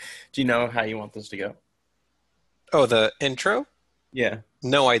Do you know how you want this to go? Oh, the intro? Yeah.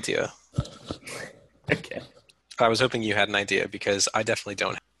 No idea. Okay. I was hoping you had an idea because I definitely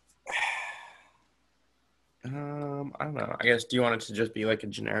don't. I don't know. I guess, do you want it to just be like a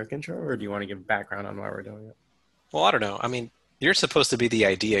generic intro, or do you want to give background on why we're doing it? Well, I don't know. I mean, you're supposed to be the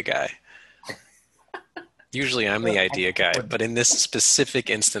idea guy. Usually I'm the Well, idea guy, but in this specific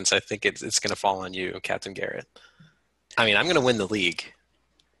instance, I think it's going to fall on you, Captain Garrett. I mean, I'm going to win the league.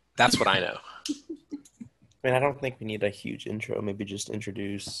 That's what I know. I don't think we need a huge intro. Maybe just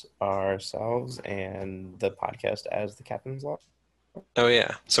introduce ourselves and the podcast as the Captain's Log. Oh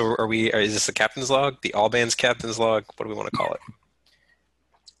yeah. So is this the captain's log? The all bands captain's log? What do we want to call it?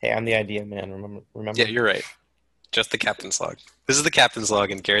 Hey, I'm the idea man. Remember? Yeah, you're right. Just the captain's log. This is the captain's log,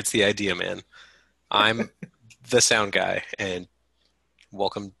 and Garrett's the idea man. I'm the sound guy, and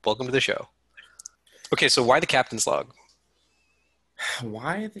welcome to the show. Okay, so why the captain's log?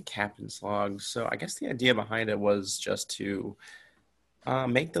 Why the Captain's Log? So I guess the idea behind it was just to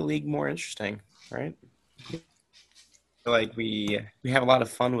make the league more interesting, right? Like we have a lot of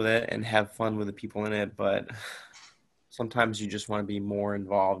fun with it and have fun with the people in it, but sometimes you just want to be more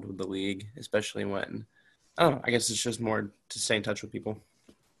involved with the league, especially when I don't know. I guess it's just more to stay in touch with people.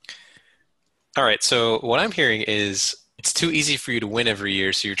 All right, so what I'm hearing is it's too easy for you to win every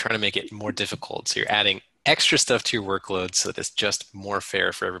year, so you're trying to make it more difficult. So you're adding extra stuff to your workload so that it's just more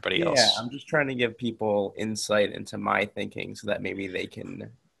fair for everybody Yeah, else. I'm just trying to give people insight into my thinking so that maybe they can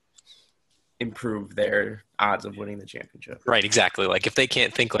improve their odds of winning the championship. Right, exactly. Like if they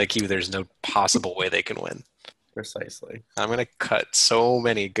can't think like you, there's no possible way they can win. Precisely. I'm going to cut so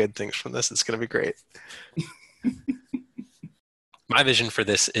many good things from this. It's going to be great. My vision for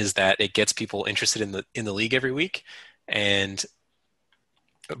this is that it gets people interested in the league every week, and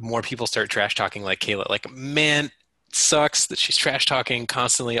more people start trash talking like Kayla. Like, man, it sucks that she's trash talking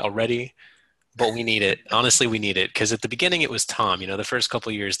constantly already, but we need it. Honestly, we need it because at the beginning it was Tom. You know, the first couple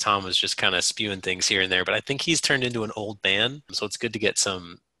of years Tom was just kind of spewing things here and there, but I think he's turned into an old man. So it's good to get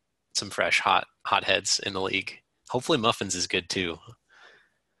some fresh hot heads in the league. Hopefully Muffins is good too.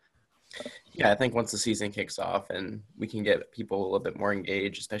 Yeah, I think once the season kicks off and we can get people a little bit more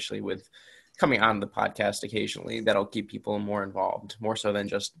engaged, especially with coming on the podcast occasionally, that'll keep people more involved, more so than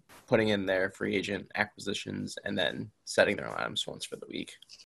just putting in their free agent acquisitions and then setting their lineups once for the week.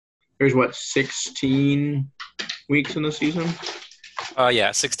 There's 16 weeks in the season?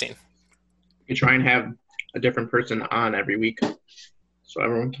 Yeah, 16. You try and have a different person on every week so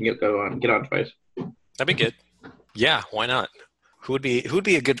everyone can get on twice. That'd be good. Yeah, why not? Who would be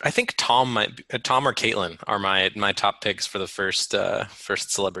a good? I think Tom or Caitlin are my top picks for the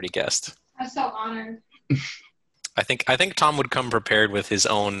first celebrity guest. I'm so honored. I think Tom would come prepared with his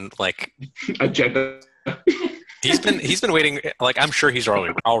own like agenda. He's been waiting. Like I'm sure he's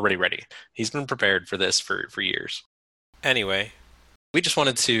already ready. He's been prepared for this for years. Anyway, we just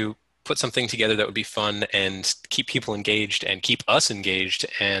wanted to put something together that would be fun and keep people engaged and keep us engaged.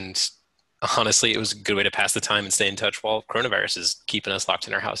 And honestly, it was a good way to pass the time and stay in touch while coronavirus is keeping us locked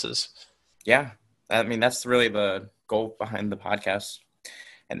in our houses. Yeah, I mean that's really the goal behind the podcast,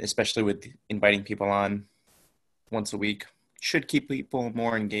 and especially with inviting people on once a week, should keep people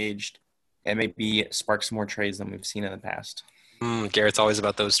more engaged. And maybe spark some more trades than we've seen in the past. Garrett's always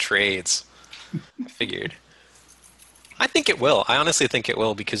about those trades. I figured. I think it will. I honestly think it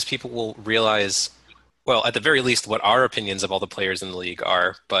will because people will realize, well, at the very least, what our opinions of all the players in the league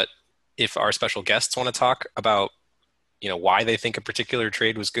are. But if our special guests want to talk about, why they think a particular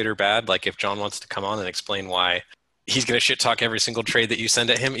trade was good or bad, like if John wants to come on and explain why he's going to shit talk every single trade that you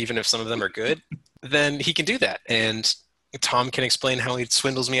send at him, even if some of them are good, then he can do that. And Tom can explain how he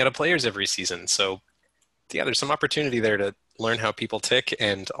swindles me out of players every season. So, yeah, there's some opportunity there to learn how people tick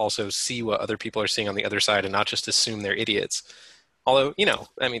and also see what other people are seeing on the other side and not just assume they're idiots. Although,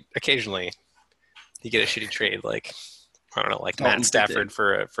 occasionally you get a shitty trade like, I don't know, like Matt Stafford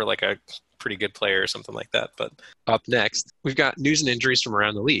for like a pretty good player or something like that. But up next, we've got news and injuries from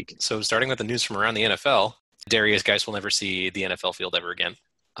around the league. So starting with the news from around the NFL, Darius Geis will never see the NFL field ever again.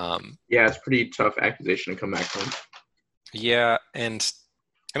 Yeah, it's a pretty tough accusation to come back from. Yeah, and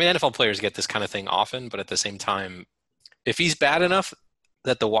I mean, NFL players get this kind of thing often, but at the same time, if he's bad enough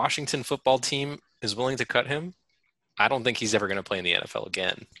that the Washington football team is willing to cut him, I don't think he's ever going to play in the NFL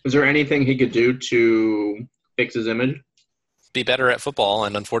again. Is there anything he could do to fix his image? Be better at football,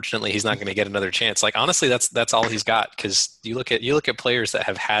 and unfortunately, he's not going to get another chance. Like honestly, that's all he's got. Because you look at players that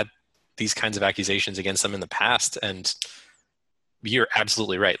have had these kinds of accusations against them in the past, and you're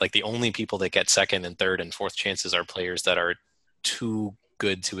absolutely right. Like the only people that get second and third and fourth chances are players that are too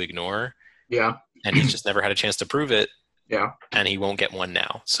good to ignore. Yeah. And he's just never had a chance to prove it. Yeah. and he won't get one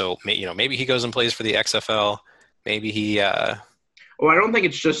now. So maybe he goes and plays for the XFL. Maybe he. Well, I don't think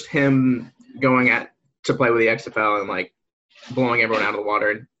it's just him going to play with the XFL and like blowing everyone out of the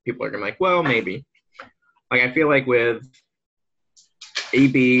water, and people are gonna be like, well, maybe. Like I feel like with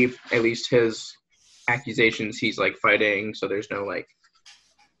AB, at least his accusations, he's like fighting, so there's no like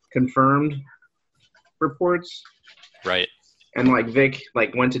confirmed reports. Right. And like Vic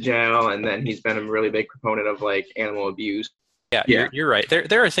like went to jail, and then he's been a really big proponent of like animal abuse. Yeah, you're right.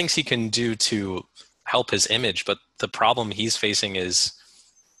 There are things he can do to help his image, but the problem he's facing is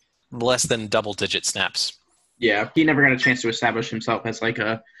less than double-digit snaps. Yeah, he never got a chance to establish himself as like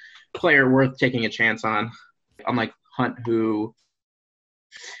a player worth taking a chance on. Unlike Hunt, who,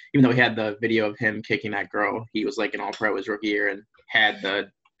 even though he had the video of him kicking that girl, he was like an all-pro his rookie year and had the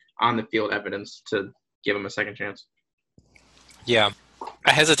on-the-field evidence to give him a second chance. Yeah.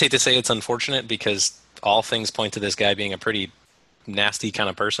 I hesitate to say it's unfortunate because all things point to this guy being a pretty nasty kind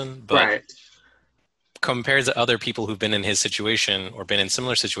of person, but Right. compared to other people who've been in his situation or been in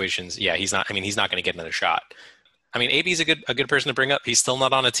similar situations, yeah, he's not going to get another shot. I mean, AB's a good person to bring up. He's still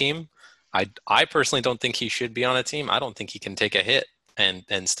not on a team. I personally don't think he should be on a team. I don't think he can take a hit and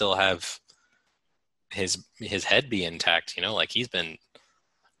still have his head be intact, like he's been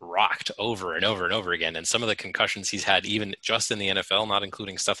rocked over and over and over again. And some of the concussions he's had, even just in the NFL, not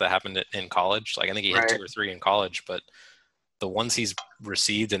including stuff that happened in college. Like I think he had 2 or 3 in college, but the ones he's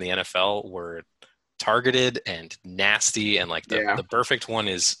received in the NFL were targeted and nasty. And like the perfect one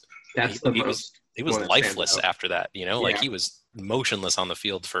is he was lifeless after that, like he was motionless on the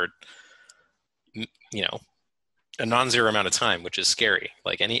field for, a non-zero amount of time, which is scary.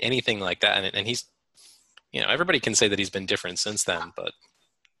 Like anything like that. And he's, everybody can say that he's been different since then, but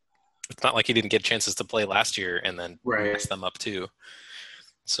it's not like he didn't get chances to play last year and then mess them up too.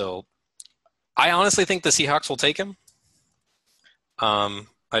 So I honestly think the Seahawks will take him.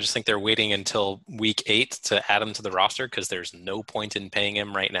 I just think they're waiting until week 8 to add him to the roster because there's no point in paying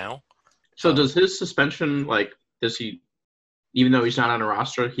him right now. So does his suspension, does he, even though he's not on a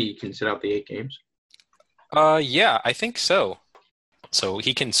roster, he can sit out the 8 games? Yeah, I think so. So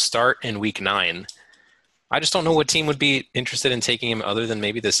he can start in week 9. I just don't know what team would be interested in taking him other than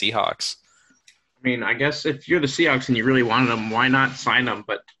maybe the Seahawks. I mean, I guess if you're the Seahawks and you really wanted him, why not sign him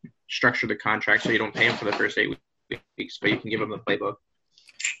but structure the contract so you don't pay him for the first 8 weeks, but you can give him the playbook?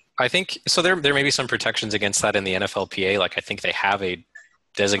 I think so. There may be some protections against that in the NFLPA. Like I think they have a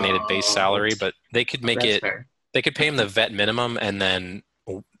designated base salary, but they could make it. Fair. They could pay him the vet minimum and then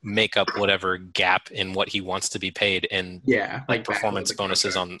make up whatever gap in what he wants to be paid in like performance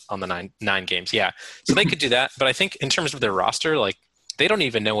bonuses on the nine games. Yeah. So they could do that. But I think in terms of their roster, like they don't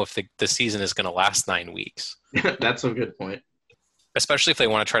even know if the season is going to last 9 weeks. That's a good point. Especially if they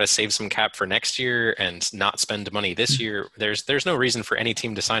want to try to save some cap for next year and not spend money this year. There's no reason for any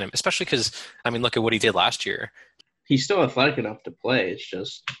team to sign him, especially because, I mean, look at what he did last year. He's still athletic enough to play. It's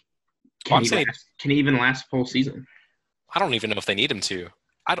just, can he even last a whole season? I don't even know if they need him to.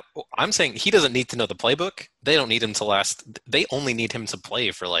 I'm saying he doesn't need to know the playbook. They don't need him to last. They only need him to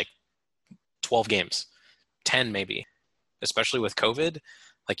play for like 12 games, 10 maybe, especially with COVID.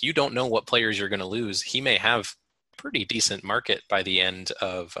 Like you don't know what players you're going to lose. He may have pretty decent market by the end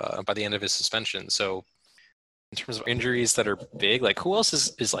of his suspension. So in terms of injuries that are big, like who else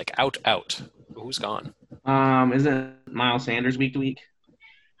is like out? Who's gone? Isn't Miles Sanders week to week?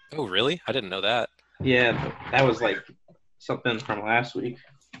 Oh, really? I didn't know that. Yeah, that was like something from last week.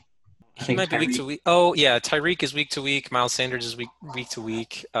 He might be week to week. Oh, yeah. Tyreek is week to week. Miles Sanders is week to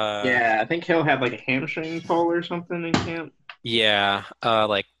week. Yeah, I think he'll have like a hamstring pull or something in camp. Yeah.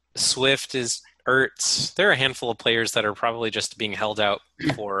 Like Swift is Ertz. There are a handful of players that are probably just being held out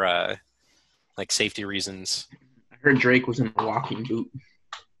for like safety reasons. I heard Drake was in a walking boot.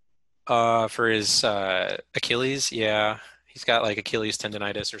 For his Achilles, yeah. He's got like Achilles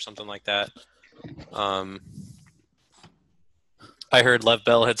tendonitis or something like that. I heard Lev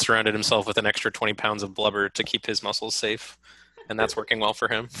Bell had surrounded himself with an extra 20 pounds of blubber to keep his muscles safe, and that's working well for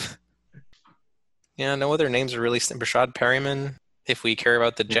him. Yeah, no other names are really Rashad Perryman, if we care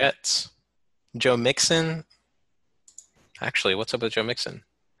about the Jets. Joe Mixon. Actually, what's up with Joe Mixon?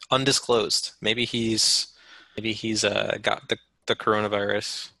 Undisclosed. Maybe he's got the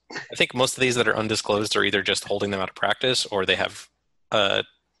coronavirus. I think most of these that are undisclosed are either just holding them out of practice or they have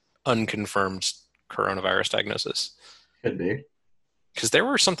unconfirmed coronavirus diagnosis. Could be. Because there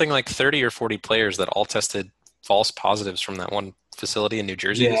were something like 30 or 40 players that all tested false positives from that one facility in New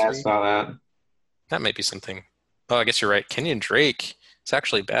Jersey. Yeah, I saw that. That might be something. Oh, I guess you're right. Kenyon Drake. It's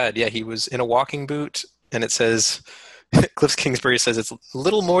actually bad. Yeah, he was in a walking boot, and it says, Cliff Kingsbury says it's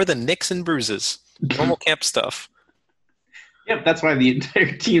little more than nicks and bruises. Normal camp stuff. Yep, that's why the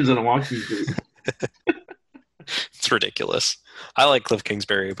entire team's in a walking boot. It's ridiculous. I like Cliff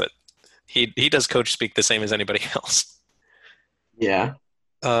Kingsbury, but he does coach speak the same as anybody else. Yeah.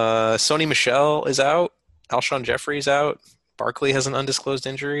 Sony Michel is out. Alshon Jeffrey's out. Barkley has an undisclosed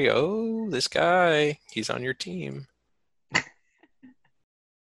injury. Oh, this guy. He's on your team. All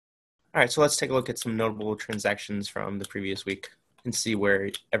right, so let's take a look at some notable transactions from the previous week and see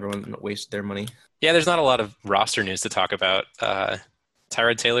where everyone wasted their money. Yeah, there's not a lot of roster news to talk about.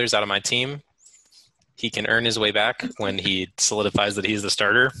 Tyrod Taylor's out of my team. He can earn his way back when he solidifies that he's the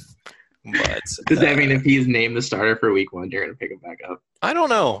starter. But Does that mean if he's named the starter for week 1, you're going to pick him back up? I don't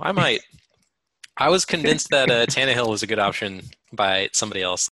know. I might. I was convinced that Tannehill was a good option by somebody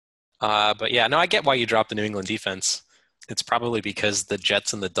else. But yeah, no, I get why you dropped the New England defense. It's probably because the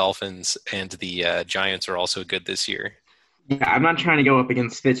Jets and the Dolphins and the Giants are also good this year. Yeah, I'm not trying to go up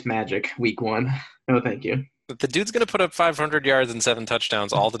against Fitzmagic week 1. No, thank you. But the dude's going to put up 500 yards and 7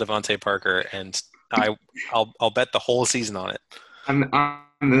 touchdowns, all to Devontae Parker, and I'll bet the whole season on it. On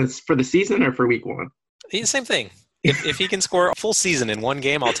this for the season or for week 1? Same thing. If he can score a full season in one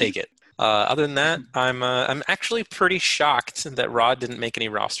game, I'll take it. Other than that, I'm actually pretty shocked that Rod didn't make any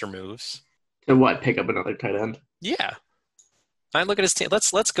roster moves. To what? Pick up another tight end? Yeah. I look at his team.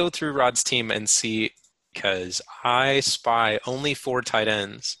 Let's go through Rod's team and see, because I spy only 4 tight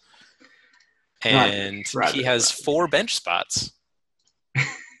ends, and he has 4 bench spots.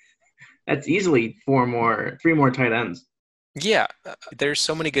 That's easily 3 more tight ends. Yeah, there's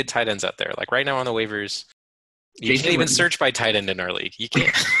so many good tight ends out there. Like right now on the waivers, you can't even search by tight end in our league. You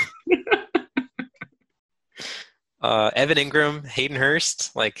can't. Evan Ingram, Hayden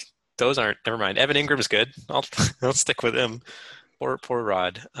Hurst, like those aren't. Never mind. Evan Ingram's good. I'll stick with him. Poor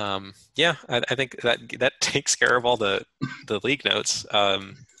Rod. Yeah, I think that takes care of all the league notes.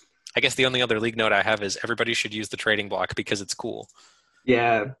 I guess the only other league note I have is everybody should use the trading block because it's cool.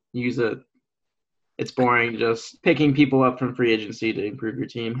 Yeah, use it. It's boring just picking people up from free agency to improve your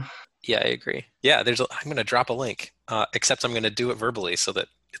team. Yeah, I agree. Yeah, I'm going to drop a link, except I'm going to do it verbally so that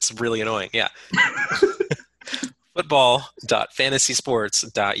it's really annoying. Yeah.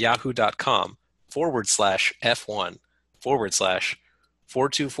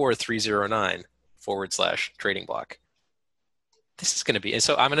 football.fantasysports.yahoo.com/F1/424309/trading block. This is going to be,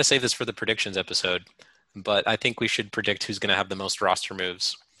 so I'm going to save this for the predictions episode, but I think we should predict who's going to have the most roster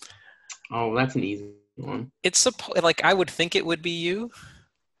moves. Oh, that's an easy one. It's like I would think it would be you.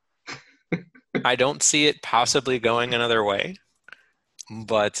 I don't see it possibly going another way,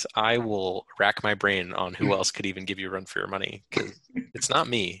 but I will rack my brain on who else could even give you a run for your money, because it's not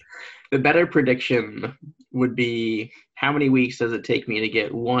me. The better prediction would be, how many weeks does it take me to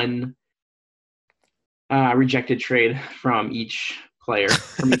get 1 rejected trade from each player?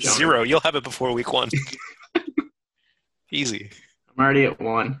 From each 0. You'll have it before week 1. Easy. I'm already at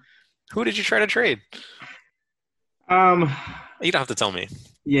 1. Who did you try to trade? You don't have to tell me.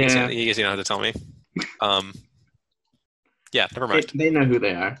 Yeah. You guys don't have to tell me. Yeah, never mind. They know who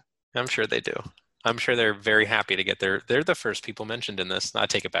they are. I'm sure they do. I'm sure they're very happy to get they're the first people mentioned in this. I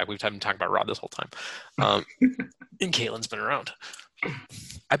take it back. We've been talking about Rod this whole time. And Caitlin's been around.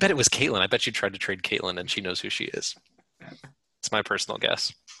 I bet it was Caitlin. I bet you tried to trade Caitlin and she knows who she is. It's my personal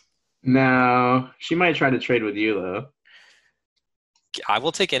guess. No, she might try to trade with you, though. I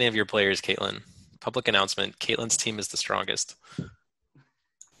will take any of your players, Caitlin. Public announcement. Caitlin's team is the strongest.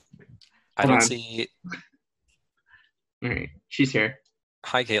 I don't see... All right. She's here.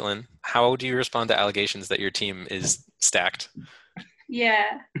 Hi, Caitlin. How do you respond to allegations that your team is stacked?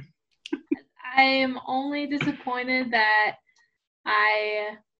 Yeah. I'm only disappointed that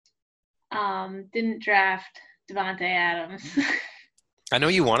I didn't draft Devontae Adams. I know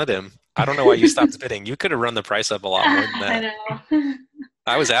you wanted him. I don't know why you stopped bidding. You could have run the price up a lot more than that. I know.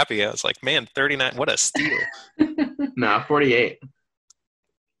 I was happy. I was like, man, 39, what a steal. No, 48.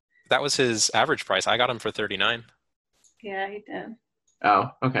 That was his average price. I got him for 39. Yeah, he did. Oh,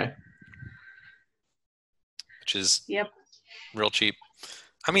 okay. Which is real cheap.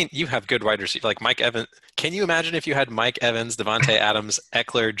 I mean, you have good wide receivers. Like Mike Evans. Can you imagine if you had Mike Evans, Devontae Adams,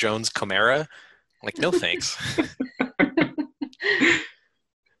 Eckler, Jones, Kamara? Like, no thanks.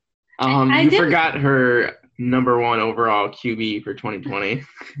 You forgot her number 1 overall QB for 2020.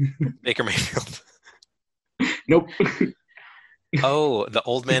 Baker Mayfield. Nope. Oh, the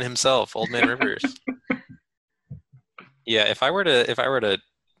old man himself, Old Man Rivers. Yeah, if I were to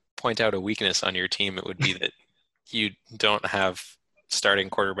point out a weakness on your team, it would be that you don't have starting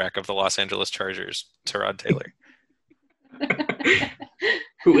quarterback of the Los Angeles Chargers, Tyrod Taylor.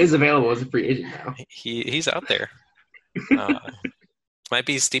 Who is available as a free agent now. He's out there. Might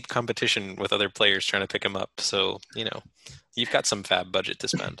be steep competition with other players trying to pick him up. So, you've got some fab budget to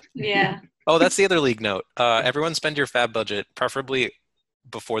spend. Yeah. Oh, that's the other league note. Everyone spend your fab budget, preferably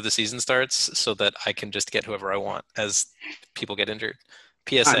before the season starts, so that I can just get whoever I want as people get injured.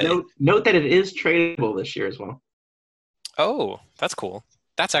 PSA. Note that it is tradable this year as well. Oh, that's cool.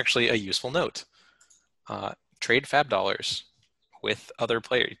 That's actually a useful note. Trade fab dollars with other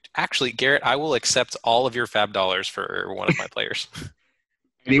players. Actually, Garrett, I will accept all of your fab dollars for one of my players.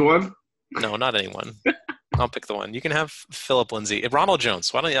 Anyone? No, not anyone. I'll pick the one. You can have Philip Lindsay. Ronald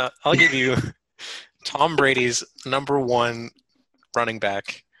Jones. Why don't you? I'll give you Tom Brady's number one running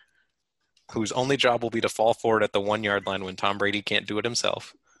back, whose only job will be to fall forward at the 1 yard line when Tom Brady can't do it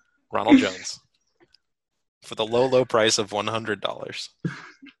himself. Ronald Jones. For the low, low price of $100.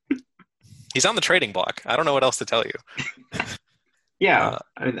 He's on the trading block. I don't know what else to tell you. Yeah,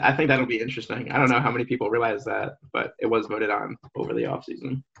 I think that'll be interesting. I don't know how many people realize that, but it was voted on over the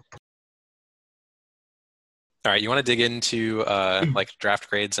offseason. All right, you want to dig into like draft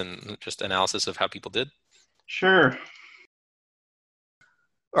grades and just analysis of how people did? Sure.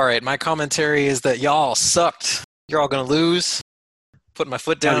 All right, my commentary is that y'all sucked. You're all going to lose. Put my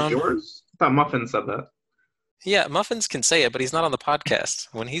foot That was down. yours? I thought Muffin said that. Yeah, Muffins can say it, but he's not on the podcast.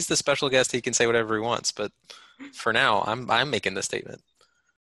 When he's the special guest, he can say whatever he wants. But for now, I'm making the statement.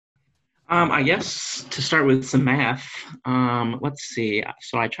 I guess to start with some math, let's see.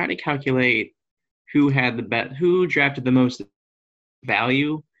 So I try to calculate who drafted the most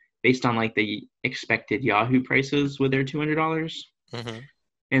value based on like the expected Yahoo prices with their $200. Mm-hmm.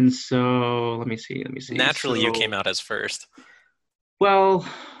 And so let me see. Naturally, you came out as first. Well,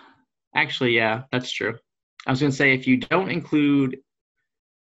 actually, yeah, that's true. I was going to say, if you don't include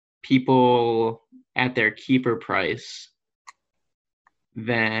people at their keeper price,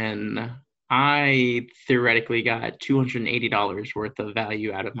 then I theoretically got $280 worth of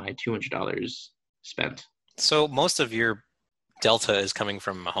value out of my $200 spent. So most of your delta is coming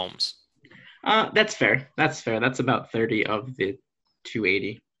from Mahomes. That's fair. That's about 30 of the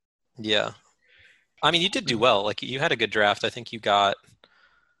 280. Yeah. I mean, you did do well. Like, you had a good draft. I think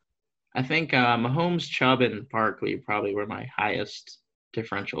Mahomes, Chubb, and Barkley probably were my highest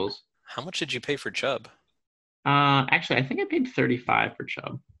differentials. How much did you pay for Chubb? Actually, I think I paid 35 for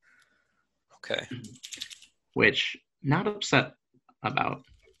Chubb. Okay. Which, not upset about.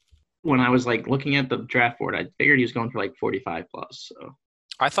 When I was like looking at the draft board, I figured he was going for like 45 plus. So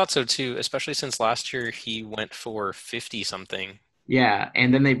I thought so too, especially since last year he went for 50 something. Yeah,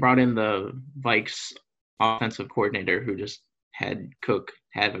 and then they brought in the Vikes offensive coordinator who just had Cook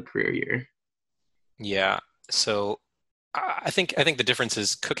have a career year. Yeah, so I think the difference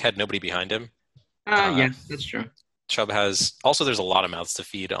is Cook had nobody behind him. Yeah, that's true. Chubb has also. There's a lot of mouths to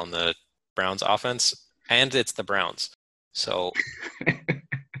feed on the Browns offense, and it's the Browns. So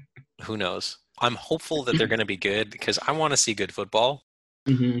who knows? I'm hopeful that they're going to be good because I want to see good football.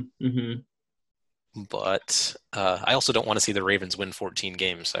 Mm-hmm, mm-hmm. But I also don't want to see the Ravens win 14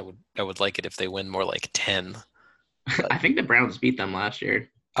 games. I would like it if they win more like 10. I think the Browns beat them last year.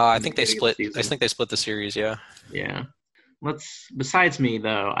 I think they split. I think they split the series. Yeah. Yeah. Besides me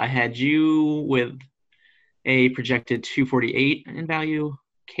though, I had you with a projected 248 in value.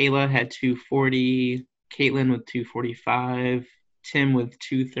 Kayla had 240. Caitlin with 245. Tim with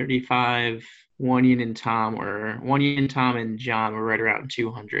 235. Wanyan and Tom and John were right around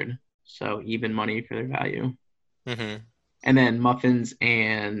 200. So even money for their value. Mm-hmm. And then Muffins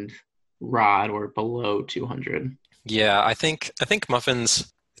and Rod were below 200. Yeah, I think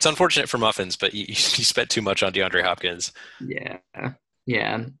Muffins. It's unfortunate for Muffins, but you spent too much on DeAndre Hopkins. Yeah.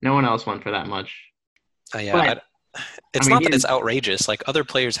 No one else went for that much. Yeah, it's not that it's outrageous. Like other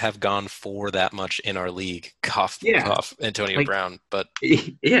players have gone for that much in our league. Cough, Antonio Brown, but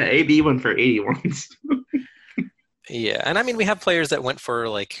yeah, AB went for 80 once. Yeah, and I mean we have players that went for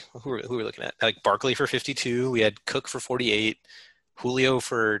like who are we looking at? Like Barkley for 52. We had Cook for 48. Julio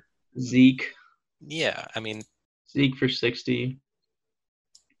for Zeke. Yeah, I mean Zeke for 60.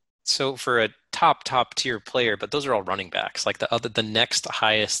 So for a top tier player, but those are all running backs. Like the next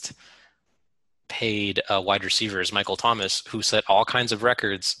highest paid wide receiver is Michael Thomas, who set all kinds of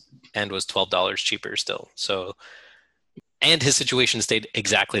records and was $12 cheaper still. So, and his situation stayed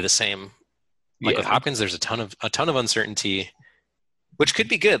exactly the same. Like with Hopkins, there's a ton of uncertainty, which could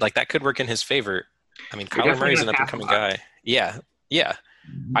be good. Like that could work in his favor. I mean, Kyler Murray's an up and coming guy. Yeah.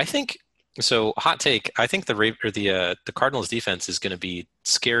 I think so. Hot take. I think the Cardinals defense is going to be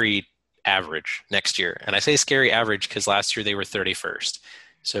scary average next year, and I say scary average because last year they were 31st.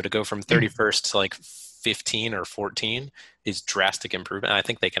 So to go from 31st to like 15 or 14 is drastic improvement. I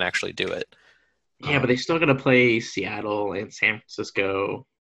think they can actually do it. Yeah, but they still got to play Seattle and San Francisco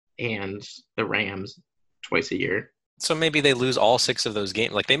and the Rams twice a year. So maybe they lose all 6 of those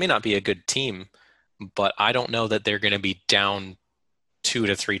games. Like they may not be a good team, but I don't know that they're going to be down 2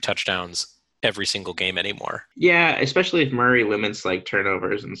 to 3 touchdowns every single game anymore. Yeah, especially if Murray limits like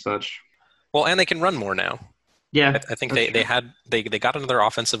turnovers and such. Well, and they can run more now. Yeah, I think that's they got another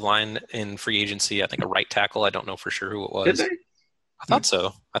offensive line in free agency. I think a right tackle. I don't know for sure who it true. Did was. they? I thought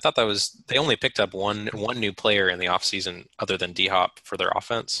so. I thought that was they only picked up one new player in the offseason other than D-Hop for their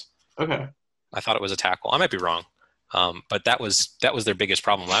offense. Okay. I thought it was a tackle. I might be wrong. But that was their biggest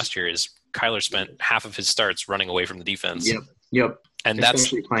problem last year is Kyler spent half of his starts running away from the defense. Yep. And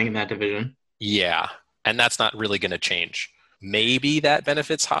Especially playing in that division. Yeah. And that's not really going to change. Maybe that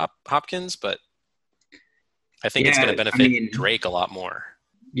benefits Hopkins, but I think it's going to benefit Drake a lot more.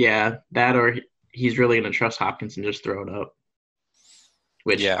 Yeah, that or he's really going to trust Hopkins and just throw it up,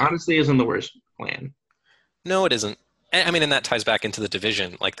 which honestly isn't the worst plan. No, it isn't. I mean, and that ties back into the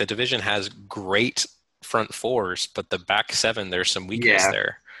division. Like the division has great front fours, but the back 7, there's some weakness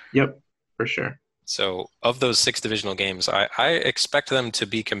there. Yep, for sure. So of those 6 divisional games, I expect them to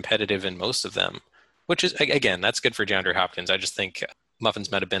be competitive in most of them, which is, again, that's good for DeAndre Hopkins. I just think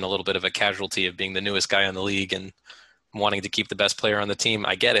Muffins might have been a little bit of a casualty of being the newest guy in the league and wanting to keep the best player on the team.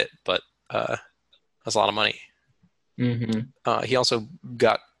 I get it, but that's a lot of money. Mm-hmm. He also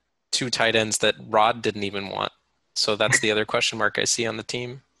got 2 tight ends that Rod didn't even want. So that's the other question mark I see on the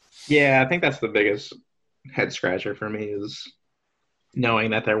team. Yeah, I think that's the biggest head scratcher for me is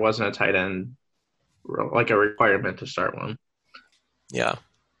knowing that there wasn't a tight end, like a requirement to start one. Yeah.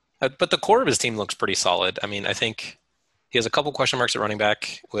 But the core of his team looks pretty solid. I mean, I think he has a couple question marks at running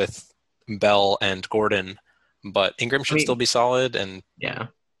back with Bell and Gordon, but Ingram should still be solid. And yeah,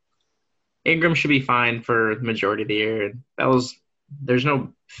 Ingram should be fine for the majority of the year. There's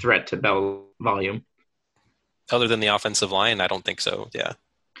no threat to Bell volume. Other than the offensive line, I don't think so, yeah.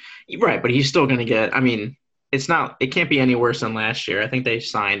 Right, but he's still going to get – I mean, it can't be any worse than last year. I think they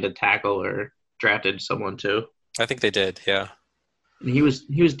signed a tackle or drafted someone too. I think they did, yeah. He was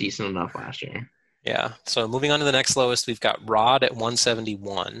decent enough last year. Yeah, so moving on to the next lowest, we've got Rod at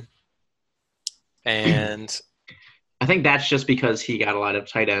 171. And I think that's just because he got a lot of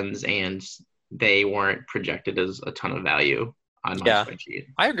tight ends and they weren't projected as a ton of value on my spreadsheet.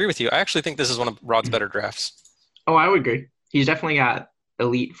 I agree with you. I actually think this is one of Rod's better drafts. Oh, I would agree. He's definitely got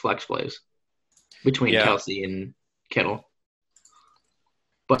elite flex plays between Kelsey and Kittle.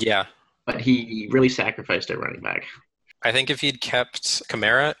 But he really sacrificed at running back. I think if he'd kept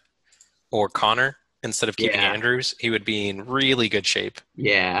Kamara or Connor instead of keeping Andrews, he would be in really good shape.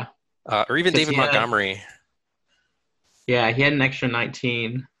 Yeah. Or even David Montgomery. Yeah, he had an extra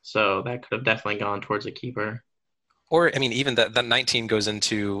 19, so that could have definitely gone towards a keeper. Or, I mean, even that 19 goes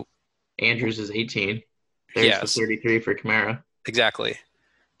into... Andrews is 18. There's the 33 for Kamara. Exactly.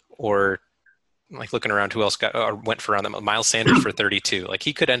 Or, like, looking around who else went for around them. Miles Sanders for 32. Like,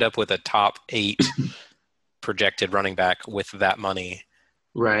 he could end up with a top 8 projected running back with that money.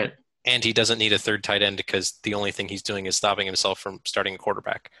 Right. And he doesn't need a third tight end because the only thing he's doing is stopping himself from starting a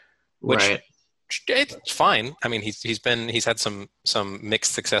quarterback. Which, it's fine. I mean, he's had some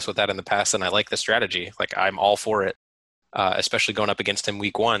mixed success with that in the past, and I like the strategy. Like, I'm all for it, especially going up against him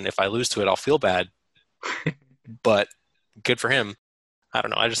week 1. If I lose to it, I'll feel bad. But good for him. I don't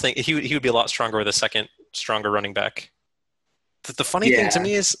know. I just think he would be a lot stronger with a second stronger running back. The funny thing to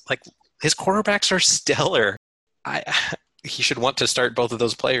me is, like, his quarterbacks are stellar. He should want to start both of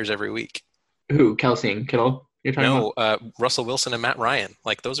those players every week. Who, Kelsey and Kittle? You're talking about? Russell Wilson and Matt Ryan.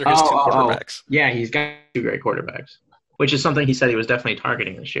 Like, those are his 2 quarterbacks. Yeah, he's got 2 great quarterbacks, which is something he said he was definitely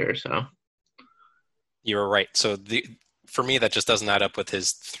targeting this year. So you were right. So for me, that just doesn't add up with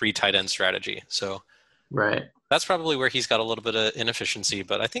his 3 tight end strategy. So that's probably where he's got a little bit of inefficiency.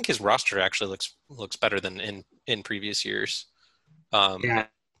 But I think his roster actually looks better than in previous years. I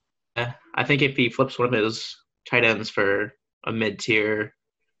think if he flips one of his tight ends for a mid-tier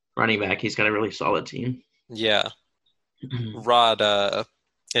running back, he's got a really solid team. Yeah. Rod,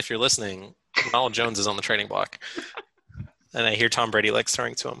 if you're listening, Ronald Jones is on the trading block. And I hear Tom Brady likes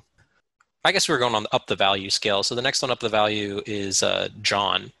throwing to him. I guess we're going on up the value scale. So the next one up the value is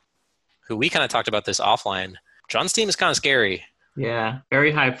John, who we kind of talked about this offline. John's team is kind of scary. Yeah,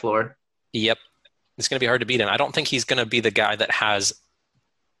 very high floor. Yep. It's going to be hard to beat him. I don't think he's going to be the guy that has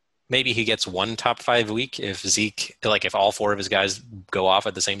 – maybe he gets 1 top 5 week if Zeke – like if all 4 of his guys go off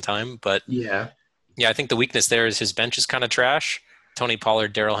at the same time. But yeah, I think the weakness there is his bench is kind of trash. Tony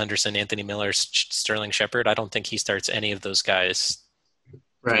Pollard, Darrell Henderson, Anthony Miller, Sterling Shepard. I don't think he starts any of those guys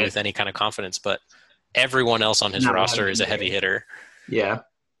with any kind of confidence. But everyone else on his roster is a heavy hitter. Yeah.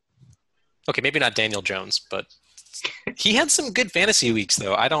 Okay, maybe not Daniel Jones, but he had some good fantasy weeks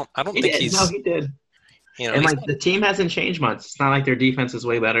though. I don't He think did. No, he's he did. And he's like not. the team hasn't changed much. It's not like their defense is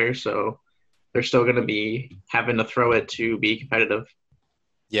way better, so they're still going to be having to throw it to be competitive.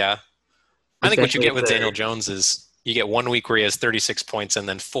 Yeah. I think what you Especially get if with Daniel they're Jones is you get 1 week where he has 36 points and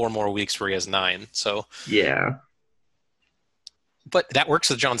then 4 more weeks where he has 9. So, yeah. but that works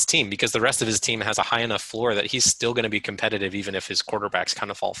with John's team because the rest of his team has a high enough floor that he's still going to be competitive even if his quarterbacks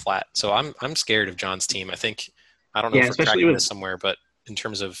kind of fall flat. So I'm scared of John's team. I don't know Yeah, if we're especially tracking with this somewhere, but in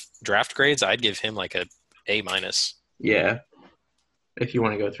terms of draft grades, I'd give him like A minus. yeah, if you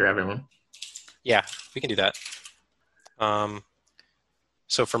want to go through everyone. Yeah, we can do that. Um,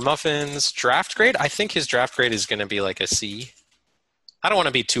 so for Muffin's draft grade, I think his draft grade is going to be like a C. I don't want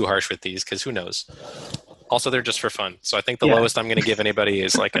to be too harsh with these because who knows. Also, they're just for fun. So I think the Yeah. lowest I'm going to give anybody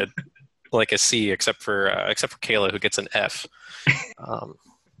is like a C, except for Kayla, who gets an F.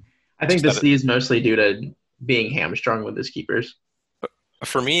 I think Just the that C is mostly due to being hamstrung with his keepers.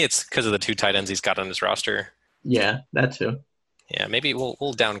 for me, it's because of the 2 tight ends he's got on his roster. Yeah, that too. Yeah, maybe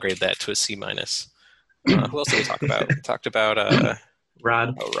we'll downgrade that to a C minus. Who else did we talk about? We talked about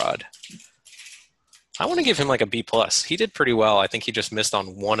Rod. Rod. I want to give him like a B plus. He did pretty well. I think he just missed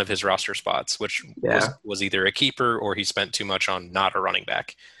on one of his roster spots, which Yeah. was either a keeper or he spent too much on not a running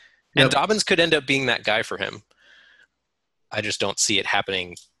back. And Yep. Dobbins could end up being that guy for him. I just don't see it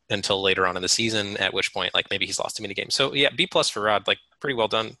happening until later on in the season, at which point, like maybe he's lost too many games. So yeah, B plus for Rod, like pretty well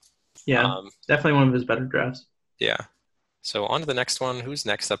done. Yeah. Definitely one of his better drafts. Yeah. So on to the next one. Who's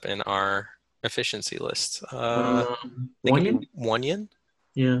next up in our efficiency list? I think it'd Wanyan? be Wanyan.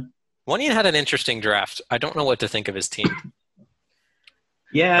 Yeah. Wanyan had an interesting draft. I don't know what to think of his team.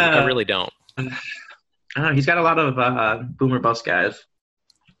 Yeah. I really don't. I don't know. He's got a lot of boomer bust guys.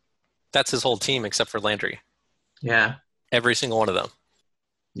 That's his whole team except for Landry. Yeah. Every single one of them.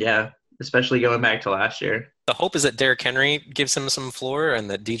 Yeah. Especially going back to last year. The hope is that Derrick Henry gives him some floor and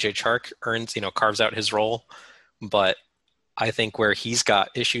that DJ Chark carves out his role. But I think where he's got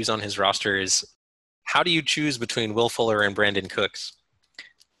issues on his roster is how do you choose between Will Fuller and Brandon Cooks?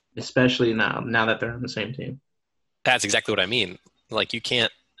 Especially now that they're on the same team. That's exactly what I mean. Like you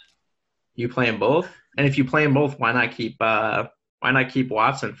can't. You play them both, and if you play them both, why not keep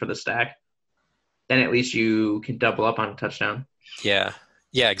Watson for the stack? Then at least you can double up on a touchdown. Yeah,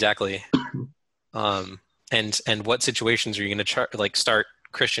 exactly. And what situations are you going to start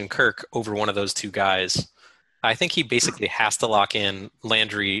Christian Kirk over one of those two guys? I think he basically has to lock in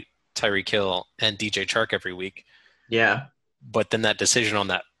Landry, Tyreek Hill, and DJ Chark every week. Yeah, but then that decision on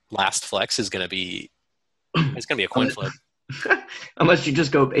that last flex is going to be a coin flip. Unless you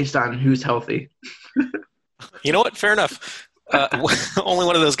just go based on who's healthy. You know what? Fair enough. Only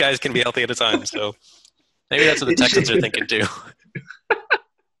one of those guys can be healthy at a time, so maybe that's what the Texans are thinking too.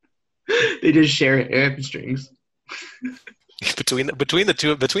 They just share hamstrings. between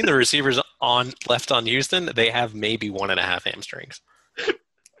the receivers left on Houston, they have maybe 1.5 hamstrings.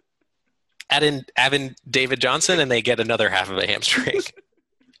 Add in David Johnson, and they get another half of a hamstring.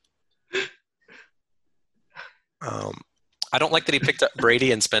 I don't like that he picked up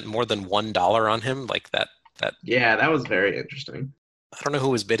Brady and spent more than $1 on him like that. Yeah, that was very interesting. I don't know who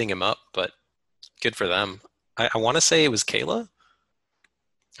was bidding him up, but good for them. I want to say it was Kayla.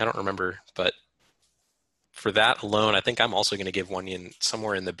 I don't remember, but for that alone, I think I'm also going to give Wanyan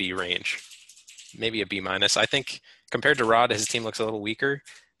somewhere in the B range, maybe a B minus. I think compared to Rod, his team looks a little weaker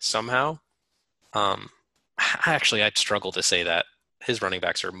somehow. I'd struggle to say that. His running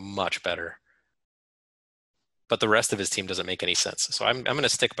backs are much better, but the rest of his team doesn't make any sense. So I'm going to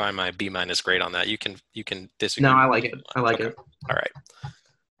stick by my B minus grade on that. You can disagree. No, I like it. I like it. All right.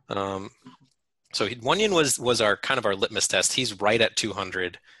 So Wanyan was our kind of our litmus test. He's right at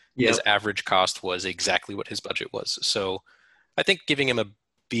 200. Yep. His average cost was exactly what his budget was. So I think giving him a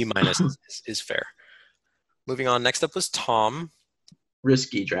B minus is fair. Moving on. Next up was Tom.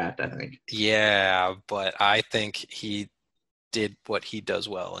 Risky draft, I think. Yeah, but I think he did what he does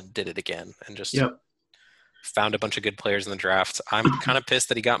well and did it again and just found a bunch of good players in the draft. I'm kind of pissed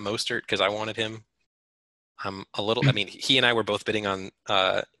that he got Mostert because I wanted him. He and I were both bidding on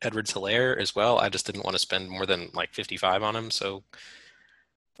Edwards-Helaire as well. I just didn't want to spend more than like 55 on him. So,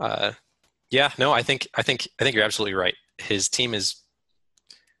 I think you're absolutely right. His team is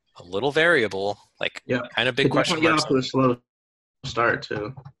a little variable, kind of big question Definitely marks. get off to a slow start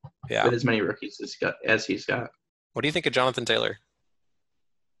too. Yeah, with as many rookies as he's got. What do you think of Jonathan Taylor?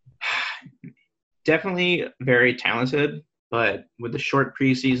 Definitely very talented, but with the short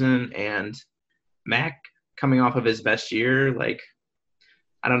preseason and Mac coming off of his best year,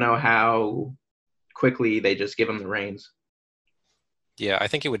 I don't know how quickly they just give him the reins. Yeah, I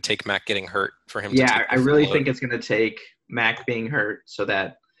think it would take Mac getting hurt for him to Yeah, take I the full really load. think it's going to take Mac being hurt so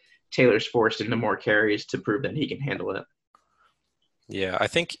that Taylor's forced into more carries to prove that he can handle it. Yeah, I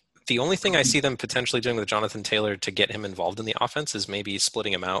think the only thing I see them potentially doing with Jonathan Taylor to get him involved in the offense is maybe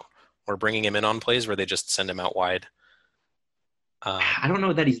splitting him out or bringing him in on plays where they just send him out wide. I don't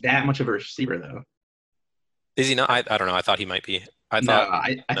know that he's that much of a receiver, though. Is he not? I don't know. I thought he might be. I No, thought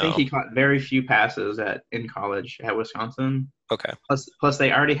I think no. he caught very few passes in college at Wisconsin. Okay. Plus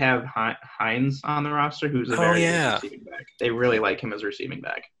they already have Hines on the roster, who's a Oh very good yeah. receiving back. They really like him as a receiving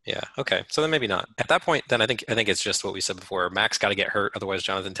back. Yeah. Okay. So then maybe not. At that point, then I think it's just what we said before. Max got to get hurt, otherwise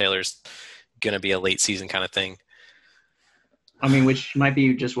Jonathan Taylor's gonna be a late season kind of thing. I mean, which might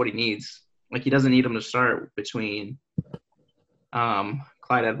be just what he needs. Like he doesn't need him to start between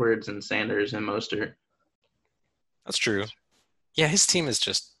Clyde Edwards and Sanders and Mostert. That's true. Yeah, his team is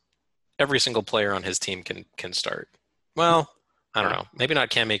just every single player on his team can start. Well, I don't know. Maybe not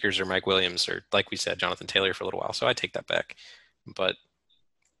Cam Akers or Mike Williams or like we said, Jonathan Taylor for a little while. So I take that back. But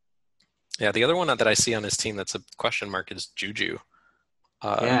yeah, the other one that I see on his team that's a question mark is Juju.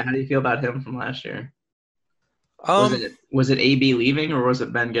 Yeah, how do you feel about him from last year? Was Um, it AB leaving or was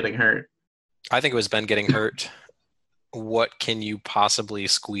it Ben getting hurt? I think it was Ben getting hurt. What can you possibly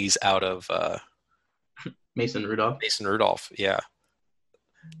squeeze out of Mason Rudolph? Mason Rudolph? Yeah.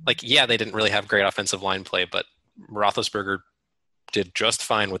 Like, yeah, they didn't really have great offensive line play, but Roethlisberger did just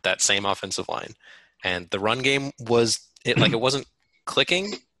fine with that same offensive line. And the run game it wasn't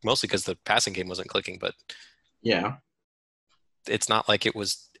clicking, mostly because the passing game wasn't clicking, but Yeah. it's not like it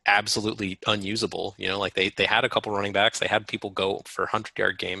was absolutely unusable. You know, like they had a couple running backs, they had people go for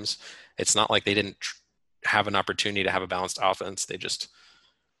 100-yard games. It's not like they didn't have an opportunity to have a balanced offense. They just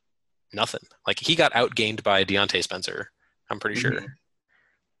nothing. Like he got outgained by Deontay Spencer, I'm pretty sure.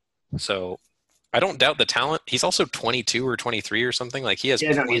 So I don't doubt the talent. He's also 22 or 23 or something. Like he has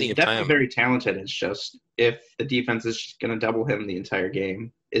Yeah, no, plenty he's of definitely time. very talented. It's just if the defense is just going to double him the entire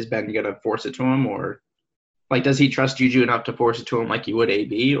game, is Ben going to force it to him, or like does he trust Juju enough to force it to him like he would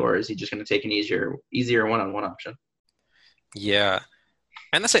AB, or is he just going to take an easier one-on-one option? Yeah.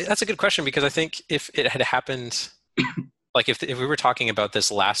 And that's a good question because I think if it had happened, like if we were talking about this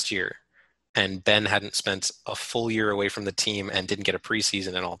last year and Ben hadn't spent a full year away from the team and didn't get a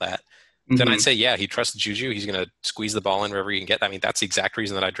preseason and all that, then I'd say, yeah, he trusts Juju. He's going to squeeze the ball in wherever he can get. I mean, that's the exact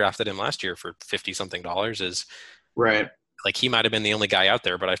reason that I drafted him last year for 50 something dollars is Right. like he might have been the only guy out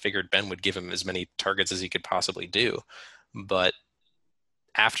there, but I figured Ben would give him as many targets as he could possibly do. But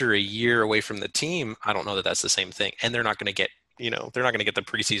after a year away from the team, I don't know that that's the same thing. And they're not going to get, they're not going to get the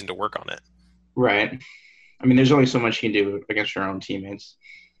preseason to work on it. Right. I mean, there's only so much you can do against your own teammates.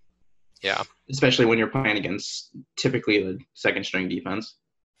 Yeah. Especially when you're playing against typically the second string defense.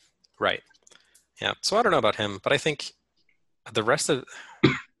 Right. Yeah. So I don't know about him, but I think the rest of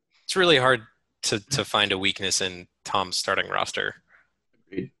it's really hard to find a weakness in Tom's starting roster.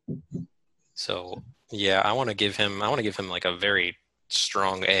 Agreed. So yeah, I want to give him like a very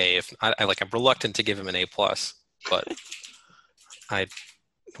strong A. If I like, I'm reluctant to give him an A plus, but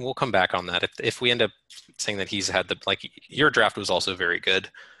we'll come back on that. If we end up saying that he's had your draft was also very good,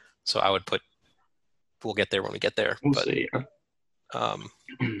 so I would we'll get there when we get there. We'll see.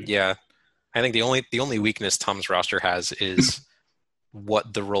 Yeah, I think the only weakness Tom's roster has is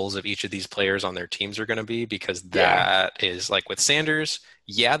what the roles of each of these players on their teams are going to be, because that is like with Sanders.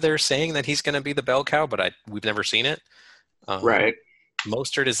 Yeah, they're saying that he's going to be the bell cow, but we've never seen it. Right.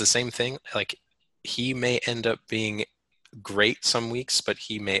 Mostert is the same thing. Like he may end up being great some weeks, but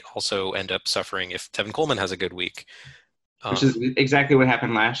he may also end up suffering if Tevin Coleman has a good week. Which is exactly what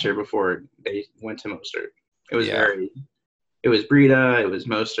happened last year before they went to Mostert. It was it was Breida, it was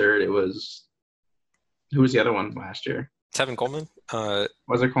Mostert, it was who was the other one last year? Tevin Coleman.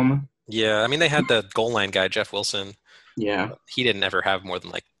 Was it Coleman? Yeah, I mean they had the goal line guy, Jeff Wilson. Yeah. He didn't ever have more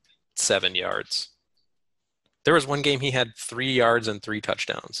than like 7 yards. There was one game he had 3 yards and 3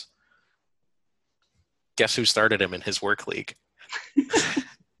 touchdowns. Guess who started him in his work league?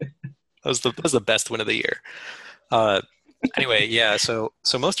 that was the best win of the year. Anyway, yeah. So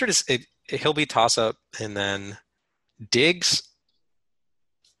Mostert he'll be toss up, and then Diggs.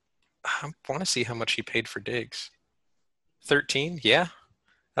 I want to see how much he paid for Diggs. 13. Yeah,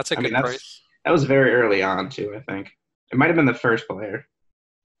 that's a good price. That was very early on too. I think it might have been the first player.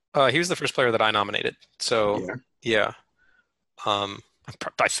 He was the first player that I nominated. So yeah. I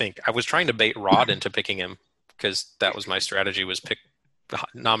think I was trying to bait Rod into picking him because that was my strategy, was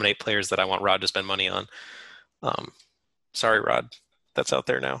nominate players that I want Rod to spend money on. Sorry, Rod, that's out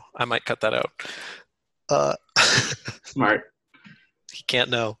there now. I might cut that out. Smart. He can't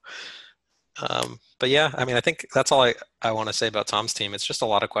know. But yeah, I mean, I think that's all I want to say about Tom's team. It's just a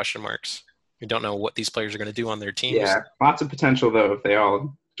lot of question marks. We don't know what these players are going to do on their teams. Yeah, lots of potential though if they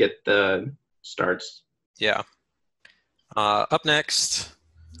all get the starts. Yeah. Up next,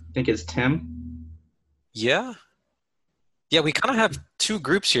 I think it's Tim. yeah. Yeah, we kind of have two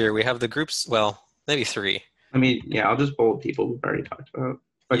groups here. We have the groups, well, maybe three. I'll just bold people we've already talked about.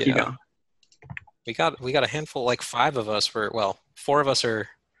 But keep Yeah. going. We got a handful, like five of us four of us are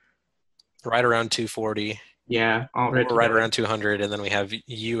right around 240. Yeah, all right. We're right around 200, and then we have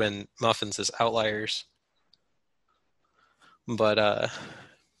you and Muffins as outliers. But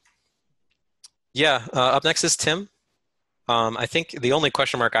yeah, up next is Tim. I think the only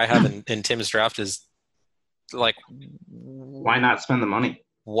question mark I have in Tim's draft is like, Why not spend the money?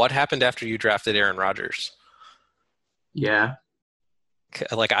 what happened after you drafted Aaron Rodgers? Yeah.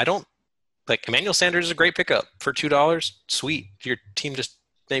 Like, I don't like Emmanuel Sanders is a great pickup for $2. Sweet, your team just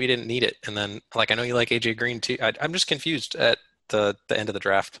maybe didn't need it. And then, like, I know you like AJ Green too. I'm just confused at the end of the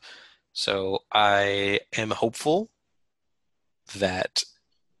draft. So I am hopeful that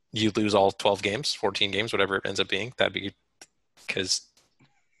you lose all 12 games, 14 games, whatever it ends up being. That'd be because,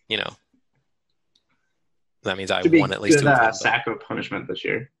 you know, that means I won at least good, two of them. sack of punishment this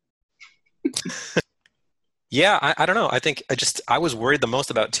year. Yeah, I don't know. I was worried the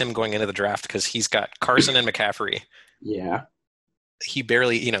most about Tim going into the draft because he's got Carson and McCaffrey. Yeah. He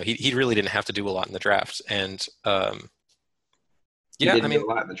barely, he really didn't have to do a lot in the draft. And He yeah, didn't I mean, do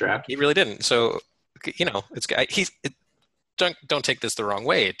a lot in the draft. he really didn't. So, don't take this the wrong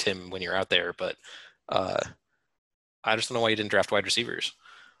way, Tim, when you're out there, but I just don't know why you didn't draft wide receivers.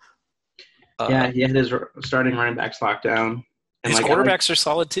 Yeah, he had his starting running backs locked down. And his quarterbacks are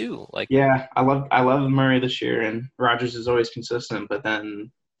solid too. Like, yeah, I love Murray this year, and Rodgers is always consistent, but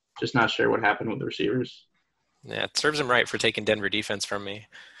then just not sure what happened with the receivers. Yeah, it serves him right for taking Denver defense from me.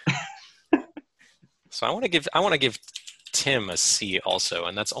 So I want to give Tim a C also,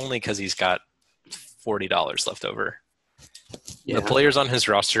 and that's only because he's got $40 left over. Yeah. The players on his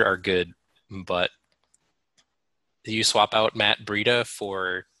roster are good, but you swap out Matt Breida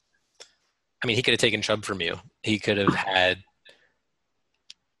for, I mean, he could have taken Chubb from you. He could have had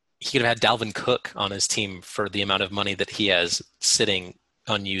Dalvin Cook on his team for the amount of money that he has sitting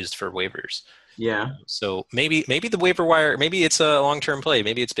unused for waivers. Yeah. So maybe the waiver wire, maybe it's a long-term play.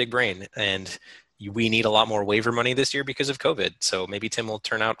 Maybe it's big brain, and we need a lot more waiver money this year because of COVID. So maybe Tim will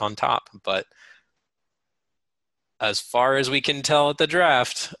turn out on top. But as far as we can tell at the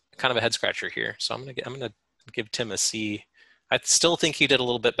draft, kind of a head scratcher here. So I'm gonna give Tim a C. I still think he did a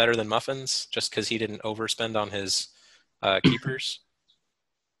little bit better than Muffins, just because he didn't overspend on his keepers.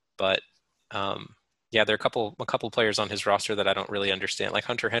 But yeah, there are a couple players on his roster that I don't really understand. Like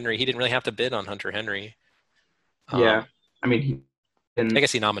Hunter Henry, he didn't really have to bid on Hunter Henry. Yeah, I mean, I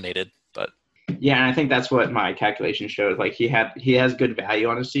guess he nominated, but yeah, and I think that's what my calculation showed. Like he has good value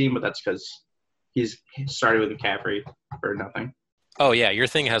on his team, but that's because he started with McCaffrey for nothing. Oh yeah, your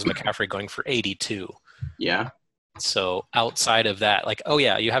thing has McCaffrey going for 82. Yeah. So outside of that, like, oh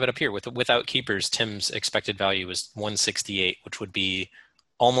yeah, you have it up here without keepers. Tim's expected value is 168, which would be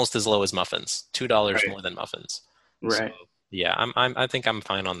almost as low as Muffins, $2 more than Muffins. Right. So, yeah, I think I'm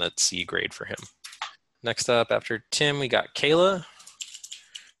fine on that C grade for him. Next up after Tim, we got Kayla.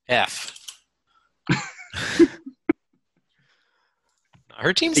 F.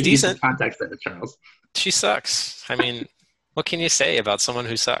 Her team's decent. Context there, Charles. She sucks. I mean, what can you say about someone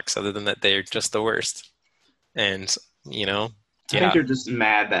who sucks other than that they're just the worst? And, I think you're just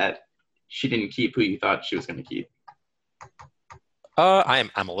mad that she didn't keep who you thought she was going to keep. I'm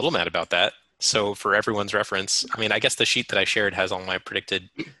a little mad about that. So for everyone's reference, I mean, I guess the sheet that I shared has all my predicted.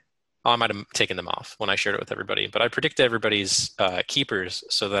 Oh, I might have taken them off when I shared it with everybody, but I predicted everybody's keepers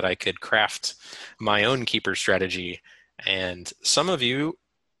so that I could craft my own keeper strategy. And some of you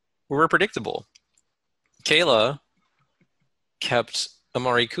were predictable. Kayla kept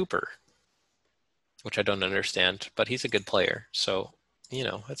Amari Cooper, which I don't understand, but he's a good player. So,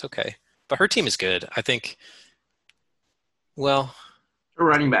 it's okay. But her team is good. I think, well, her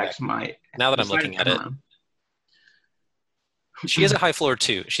running backs might. Now that I'm looking at it, she has a high floor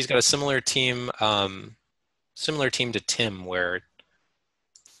too. She's got a similar team to Tim, where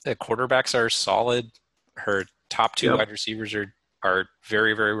the quarterbacks are solid. Her top two wide receivers are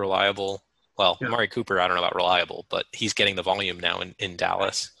very, very reliable. Well, Amari Cooper, I don't know about reliable, but he's getting the volume now in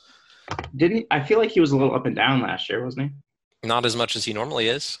Dallas. I feel like he was a little up and down last year, wasn't he? Not as much as he normally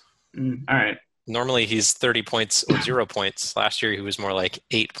is. All right. Normally he's 30 points or 0 points. Last year he was more like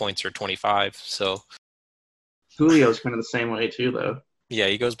 8 points or 25. So Julio's kind of the same way too, though. Yeah,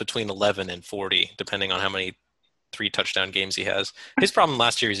 he goes between 11 and 40, depending on how many 3 touchdown games he has. His problem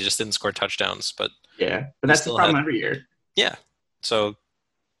last year is he just didn't score touchdowns, but Yeah, but he that's the still problem had, every year. yeah. So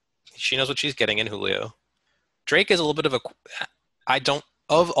she knows what she's getting in Julio. Drake is a little bit of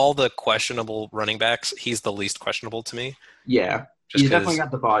of all the questionable running backs, he's the least questionable to me. Yeah, Just he's definitely because,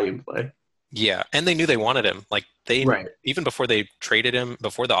 got the volume play. yeah, and they knew they wanted him. Like Right. even before they traded him,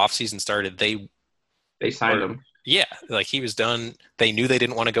 before the offseason started, They signed him. yeah, like he was done. They knew they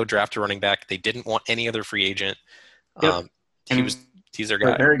didn't want to go draft a running back. They didn't want any other free agent. Yep. And He's their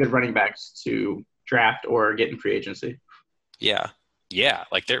they're guy. very good running backs to draft or get in free agency. Yeah. Yeah.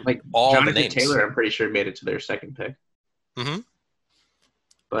 Like they're Like all Jonathan the names. Taylor, I'm pretty sure made it to their second pick. Mm-hmm.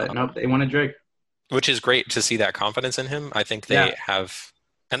 But nope, they wanted Drake. Which is great to see that confidence in him. I think they have,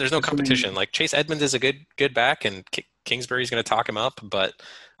 and there's no competition. Like Chase Edmonds is a good back, and Kingsbury's going to talk him up, but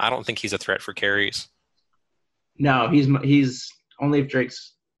I don't think he's a threat for carries. No, he's only if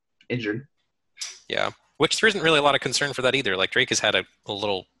Drake's injured. Yeah, which there isn't really a lot of concern for that either. Like Drake has had a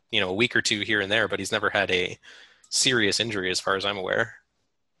little, a week or two here and there, but he's never had a serious injury as far as I'm aware.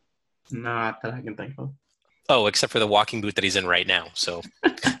 Not that I can think of. Oh, except for the walking boot that he's in right now. So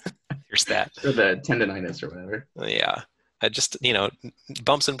here's that. Or the tendonitis or whatever. Yeah. I just,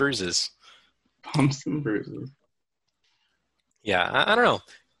 bumps and bruises. Bumps and bruises. Yeah, I don't know.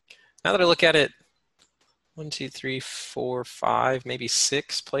 Now that I look at it, 1, 2, 3, 4, 5, maybe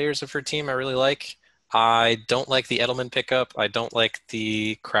 6 players of her team I really like. I don't like the Edelman pickup. I don't like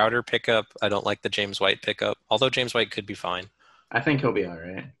the Crowder pickup. I don't like the James White pickup, although James White could be fine. I think he'll be all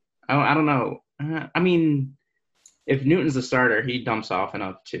right. I don't know. I mean, if Newton's the starter, he dumps off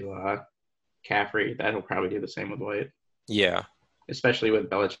enough to Caffrey. That'll probably do the same with White. Yeah. Especially with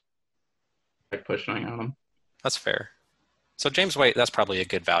Belichick pushing on him. That's fair. So James White, that's probably a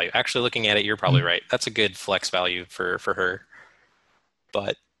good value. Actually, looking at it, you're probably right. That's a good flex value for her.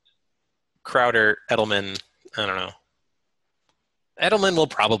 But Crowder, Edelman, I don't know. Edelman will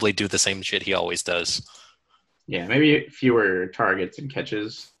probably do the same shit he always does. Yeah, maybe fewer targets and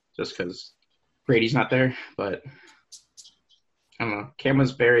catches just because Brady's not there. But I don't know. Cam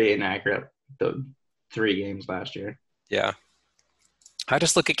was very inaccurate the 3 games last year. Yeah. I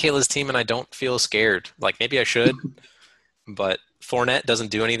just look at Kayla's team and I don't feel scared. Like maybe I should, but Fournette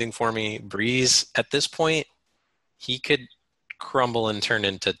doesn't do anything for me. Breeze, at this point, he could crumble and turn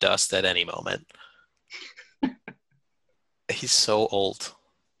into dust at any moment. He's so old.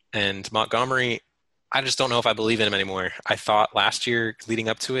 And Montgomery, I just don't know if I believe in him anymore. I thought last year, leading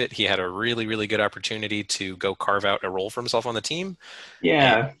up to it, he had a really, really good opportunity to go carve out a role for himself on the team.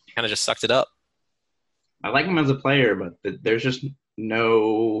 Yeah. Kind of just sucked it up. I like him as a player, but there's just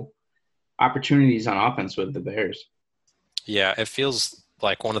no opportunities on offense with the Bears. Yeah, it feels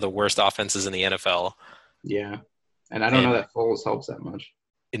like one of the worst offenses in the NFL. Yeah. And I don't know that Foles helps that much.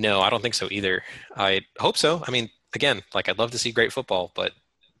 No, I don't think so either. I hope so. I mean, again, like I'd love to see great football, but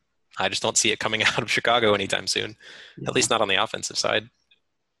I just don't see it coming out of Chicago anytime soon, at least not on the offensive side.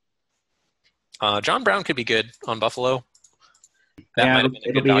 John Brown could be good on Buffalo. That might have been a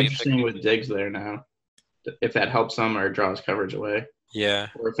it'll good be value interesting pick. with Diggs there now, if that helps him or draws coverage away. Yeah.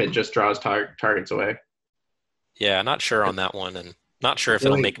 Or if it just draws targets away. Yeah, not sure on that one, and not sure if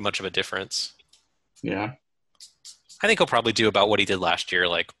it'll make much of a difference. Yeah. I think he'll probably do about what he did last year,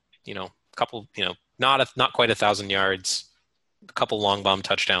 like, a couple, not quite 1,000 yards, a couple long bomb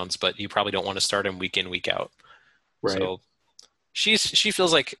touchdowns, but you probably don't want to start him week in, week out. Right. So she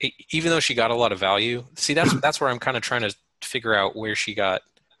feels like, even though she got a lot of value, see, that's where I'm kind of trying to figure out why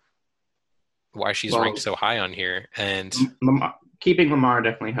she's ranked so high on here. And keeping Lamar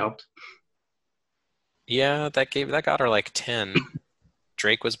definitely helped. Yeah, that got her like 10.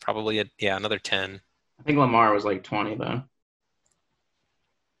 Drake was probably another 10. I think Lamar was like 20 though.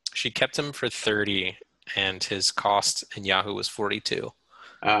 She kept him for 30, and his cost in Yahoo was 42.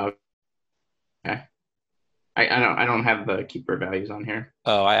 Okay. I don't have the keeper values on here.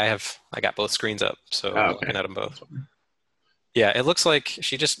 Oh, I got both screens up, so I'm looking at them both. Yeah, it looks like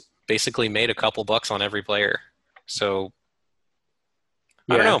she just basically made a couple bucks on every player. So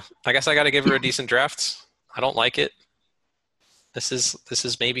I don't know. I guess I got to give her a decent draft. I don't like it. This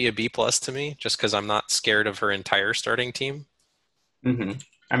is maybe a B+ to me, just because I'm not scared of her entire starting team. Mm-hmm.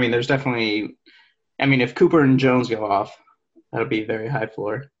 I mean, there's definitely. I mean, if Cooper and Jones go off, that'll be very high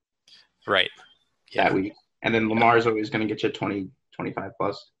floor. Right. Yeah. That week, and then Lamar's always going to get you 20, 25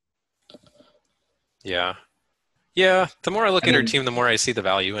 plus. Yeah. Yeah. The more I look at her team, the more I see the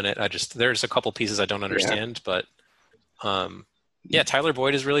value in it. There's a couple pieces I don't understand, but Tyler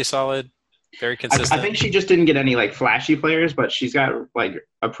Boyd is really solid. Very consistent. I think she just didn't get any like flashy players, but she's got like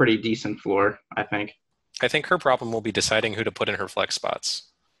a pretty decent floor, I think. I think her problem will be deciding who to put in her flex spots.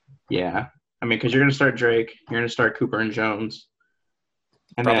 Yeah. I mean, because you're going to start Drake, you're going to start Cooper and Jones,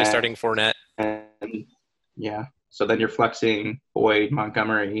 and Probably then starting Fournette. yeah. So then you're flexing Boyd,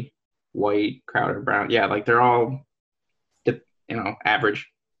 Montgomery, White, Crowder, Brown. Yeah, like they're all, average.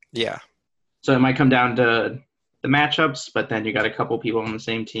 Yeah. So it might come down to the matchups, but then you got a couple people on the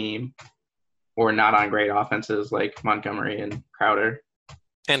same team or not on great offenses like Montgomery and Crowder.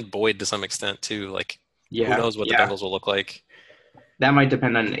 And Boyd to some extent too. Like, Yeah, who knows what the Bengals will look like? That might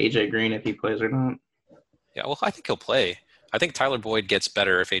depend on AJ Green if he plays or not. Yeah, well, I think he'll play. I think Tyler Boyd gets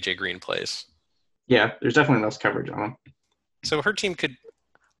better if AJ Green plays. Yeah, there's definitely less coverage on him. So her team could.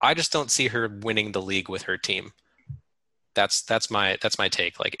 I just don't see her winning the league with her team. That's my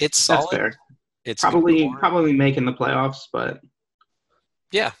take. Like, it's solid. That's fair. It's probably making the playoffs, but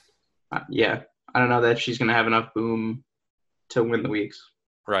yeah, yeah, I don't know that she's gonna have enough boom to win the weeks.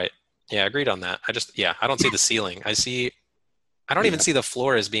 right. Yeah, agreed on that. I don't see the ceiling. I don't even see the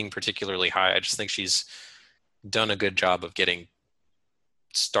floor as being particularly high. I just think she's done a good job of getting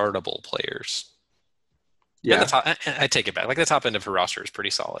startable players. Yeah, And the top, I take it back. Like, the top end of her roster is pretty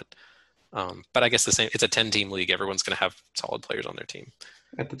solid. But I guess the same. It's a 10-team league. Everyone's going to have solid players on their team.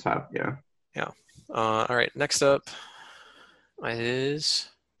 at the top, yeah. Yeah. All right. Next up is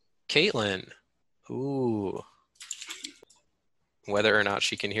Caitlin. Ooh. Whether or not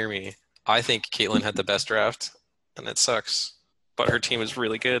she can hear me, I think Caitlin had the best draft, and it sucks. But her team is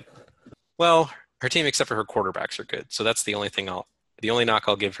really good. Well, her team, except for her quarterbacks, are good. So that's the only knock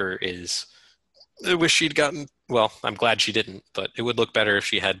I'll give her is I wish she'd gotten. Well, I'm glad she didn't, but it would look better if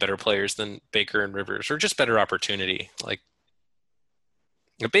she had better players than Baker and Rivers, or just better opportunity. Like,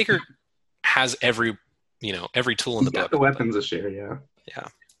 Baker has every tool in the book. The weapons this year, yeah. Yeah.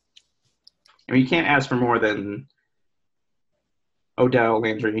 I mean, you can't ask for more than Odell,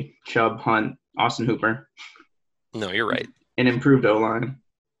 Landry, Chubb, Hunt, Austin Hooper. No, you're right. An improved O-line.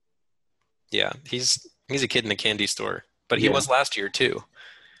 Yeah, he's a kid in a candy store, but he was last year too.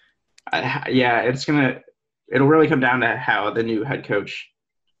 It'll really come down to how the new head coach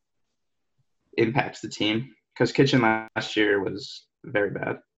impacts the team, because Kitchen last year was very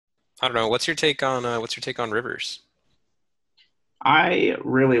bad. I don't know. What's your take on Rivers? I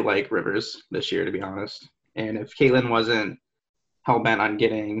really like Rivers this year, to be honest. And if Caitlin wasn't hell-bent on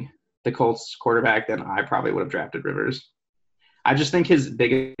getting the Colts quarterback, then I probably would have drafted Rivers. I just think his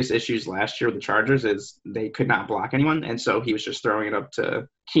biggest issues last year with the Chargers is they could not block anyone, and so he was just throwing it up to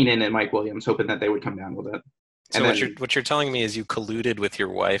Keenan and Mike Williams, hoping that they would come down with it. So what you're telling me is you colluded with your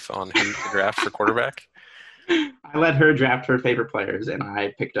wife on who to draft for quarterback? I let her draft her favorite players, and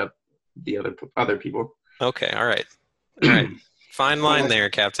I picked up the other people. Okay, all right. Fine line there,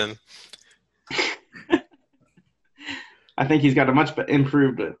 Captain. I think he's got a much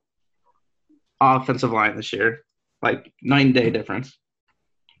improved offensive line this year, like 9-day difference.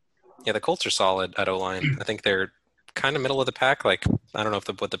 Yeah, the Colts are solid at O-line. I think they're kind of middle of the pack. Like, I don't know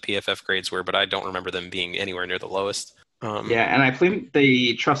what the PFF grades were, but I don't remember them being anywhere near the lowest. Yeah, and I think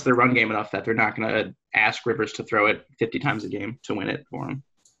they trust their run game enough that they're not going to ask Rivers to throw it 50 times a game to win it for them.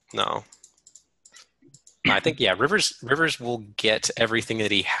 No. I think, Rivers will get everything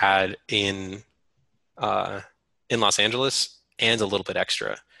that he had in Los Angeles and a little bit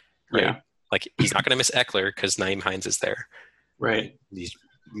extra. Right? Yeah. Like, he's not going to miss Eckler because Naeem Hines is there. Right. He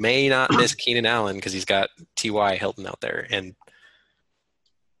may not miss Keenan Allen because he's got T.Y. Hilton out there. And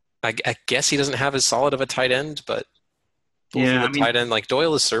I guess he doesn't have as solid of a tight end, but tight end, like,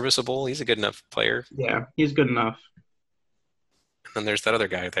 Doyle is serviceable. He's a good enough player. Yeah, he's good enough. And then there's that other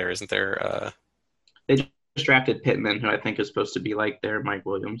guy there, isn't there? They just drafted Pittman, who I think is supposed to be like their Mike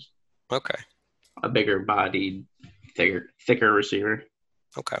Williams. Okay. A bigger bodied, thicker receiver.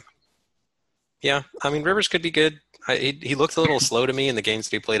 Okay. Yeah, I mean, Rivers could be good. He looked a little slow to me in the games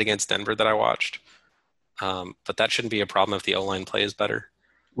that he played against Denver that I watched. But that shouldn't be a problem if the O-line play is better.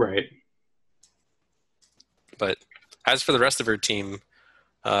 Right. But as for the rest of her team,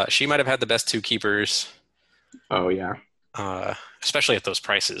 she might have had the best two keepers. Oh, yeah. Especially at those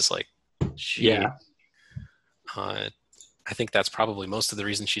prices. Like, yeah. I think that's probably most of the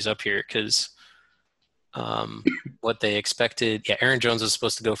reason she's up here, because what they expected. Yeah, Aaron Jones was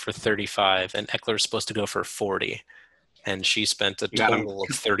supposed to go for 35, and Eckler was supposed to go for 40, and she spent a total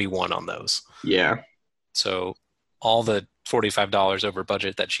of 31 on those. Yeah. So all the $45 over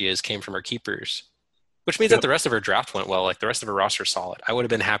budget that she is came from her keepers, which means that the rest of her draft went well. Like, the rest of her roster is solid. I would have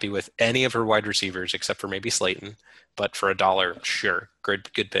been happy with any of her wide receivers except for maybe Slayton, but for $1, sure,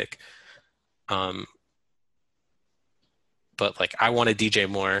 good pick. But, like, I wanted DJ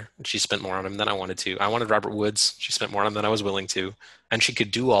more. She spent more on him than I wanted to. I wanted Robert Woods. She spent more on him than I was willing to. And she could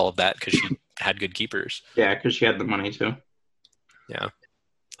do all of that because she had good keepers. Yeah, because she had the money too. Yeah.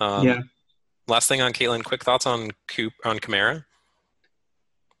 Yeah. Last thing on Caitlin, quick thoughts on Kamara?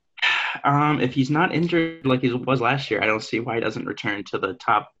 If he's not injured like he was last year, I don't see why he doesn't return to the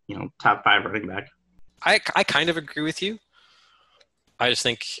top 5 running back. I kind of agree with you. I just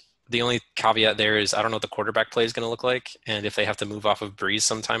think the only caveat there is I don't know what the quarterback play is going to look like, and if they have to move off of Breeze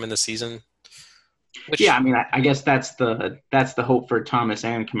sometime in the season. Yeah, I mean, I guess that's the hope for Thomas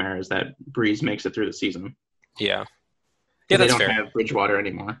and Kamara is that Breeze makes it through the season. Yeah, They that's don't fair. have Bridgewater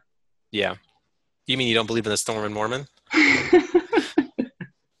anymore. Yeah. You mean you don't believe in the Storm and Mormon?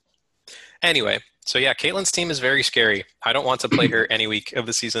 Anyway, so yeah, Caitlin's team is very scary. I don't want to play her any week of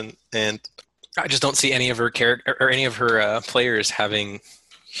the season, and I just don't see any of her character or any of her players having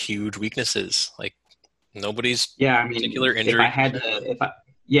huge weaknesses. Like nobody's particular injury.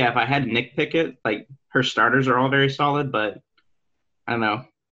 If I had Nick Pickett, like her starters are all very solid, but I don't know.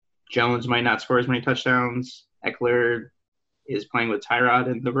 Jones might not score as many touchdowns. Eckler is playing with Tyrod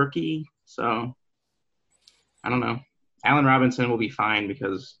and the rookie, so I don't know. Allen Robinson will be fine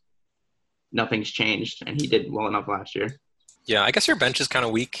because nothing's changed, and he did well enough last year. Yeah, I guess your bench is kind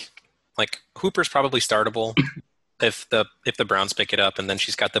of weak. Like Hooper's probably startable if the Browns pick it up, and then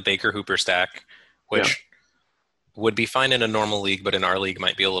she's got the Baker Hooper stack, which would be fine in a normal league, but in our league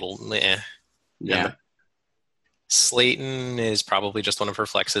might be a little eh. Yeah. Slayton is probably just one of her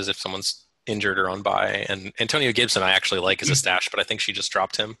flexes if someone's injured or on bye. And Antonio Gibson I actually like as a stash, but I think she just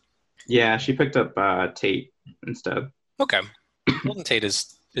dropped him. Yeah, she picked up Tate instead. Okay. Golden Tate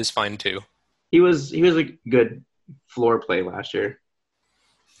is fine too. He was a good floor play last year.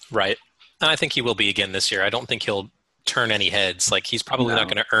 Right. And I think he will be again this year. I don't think he'll turn any heads. Like he's probably not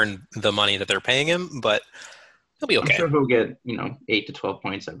going to earn the money that they're paying him, but he'll be okay. I'm sure he'll get, 8 to 12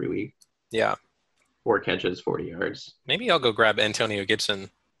 points every week. Yeah. 4 catches, 40 yards. Maybe I'll go grab Antonio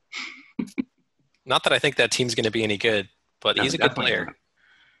Gibson. Not that I think that team's going to be any good, but he's a good player. Not.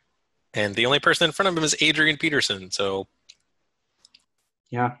 And the only person in front of him is Adrian Peterson, so...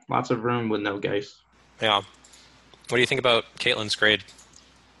 Yeah, lots of room with no guys. Yeah. What do you think about Caitlin's grade?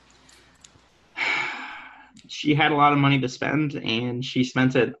 She had a lot of money to spend, and she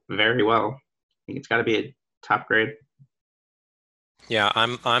spent it very well. I think it's got to be a top grade. Yeah,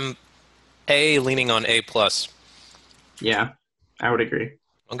 I'm A, leaning on A+. Yeah, I would agree.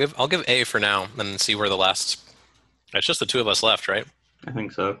 I'll give A for now and see where the last... It's just the two of us left, right? I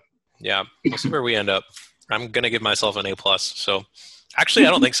think so. Yeah, we'll see where we end up. I'm going to give myself an A+. So, actually,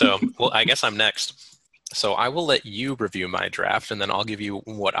 I don't think so. Well, I guess I'm next. So I will let you review my draft, and then I'll give you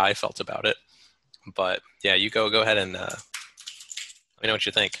what I felt about it. But, yeah, you go ahead and let me know what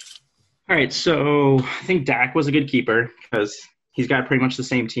you think. All right, so I think Dak was a good keeper because he's got pretty much the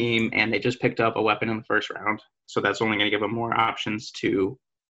same team, and they just picked up a weapon in the first round. So that's only going to give him more options to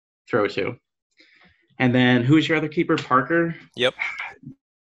throw to. And then who's your other keeper? Parker? Yep.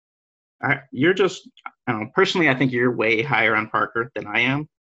 You're just, I don't know, personally, I think you're way higher on Parker than I am.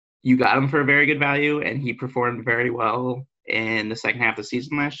 You got him for a very good value, and he performed very well in the second half of the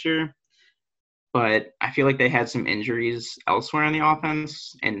season last year. But I feel like they had some injuries elsewhere on the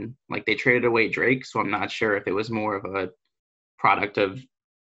offense, and like they traded away Drake, so I'm not sure if it was more of a product of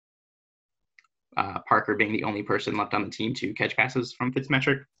Parker being the only person left on the team to catch passes from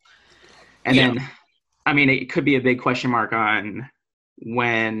Fitzmagic. And then, I mean, it could be a big question mark on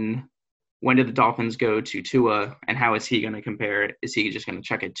when did the Dolphins go to Tua, and how is he going to compare? Is he just going to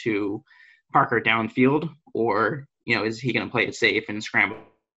check it to Parker downfield, or, is he going to play it safe and scramble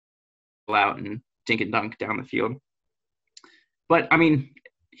out and dink and dunk down the field? But, I mean,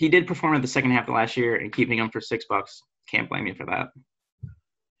 he did perform in the second half of last year, and keeping him for $6, can't blame you for that.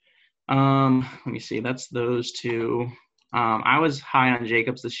 Let me see. That's those two. I was high on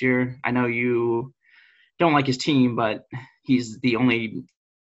Jacobs this year. I know you don't like his team, but he's the only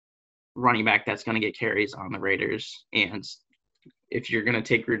running back that's going to get carries on the Raiders. And if you're going to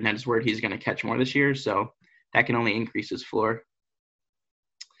take Gruden at his word, he's going to catch more this year. So that can only increase his floor.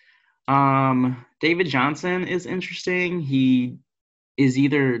 David Johnson is interesting. He is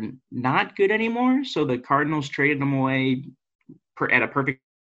either not good anymore, so the Cardinals traded him away at a perfect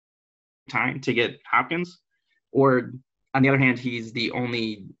time to get Hopkins, or on the other hand, he's the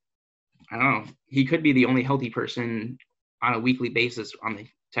only, I don't know, he could be the only healthy person on a weekly basis on the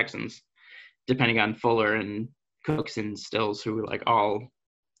Texans, depending on Fuller and Cooks and Stills, who are like all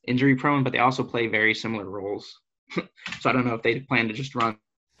injury prone, but they also play very similar roles. So I don't know if they plan to just run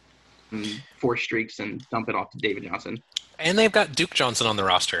 4 streaks and dump it off to David Johnson. And they've got Duke Johnson on the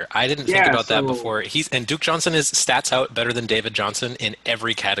roster. I didn't think about that before. And Duke Johnson is stats out better than David Johnson in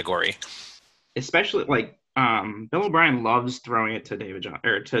every category. Especially like Bill O'Brien loves throwing it to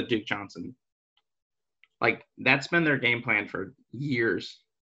to Duke Johnson. Like that's been their game plan for years.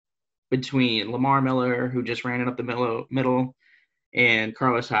 between Lamar Miller, who just ran it up the middle, and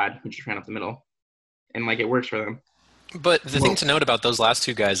Carlos Hyde, who just ran up the middle. And, like, it works for them. But the thing Well, to note about those last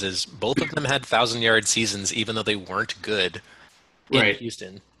two guys is both of them had 1,000-yard seasons, even though they weren't good in right.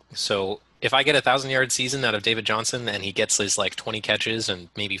 Houston. So if I get a 1,000-yard season out of David Johnson and he gets his like 20 catches and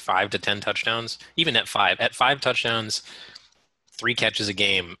maybe 5 to 10 touchdowns, even at five touchdowns, 3 catches a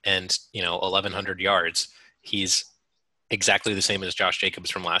game, and 1,100 yards, he's exactly the same as Josh Jacobs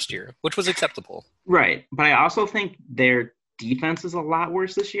from last year, which was acceptable. Right. But I also think their defense is a lot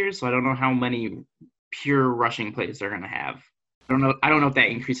worse this year, so I don't know how many pure rushing plays they're going to have. I don't know if that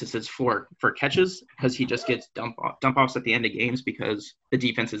increases his floor for catches because he just gets dump offs at the end of games because the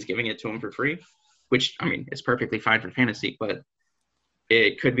defense is giving it to him for free, which, I mean, is perfectly fine for fantasy, but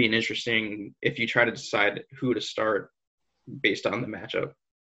it could be an interesting if you try to decide who to start based on the matchup.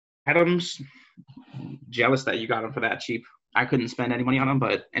 Adams, jealous that you got him for that cheap. I couldn't spend any money on him,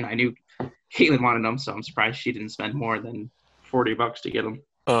 and I knew Caitlin wanted him, so I'm surprised she didn't spend more than $40 to get him.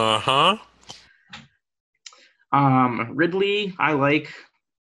 Uh-huh. Ridley, I like.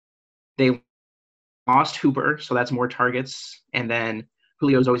 They lost Hooper, so that's more targets. And then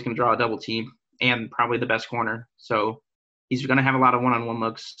Julio's always going to draw a double team and probably the best corner. So he's going to have a lot of one-on-one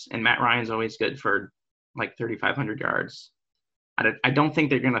looks. And Matt Ryan's always good for like 3,500 yards. I don't think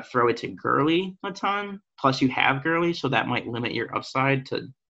they're going to throw it to Gurley a ton. Plus, you have Gurley, so that might limit your upside to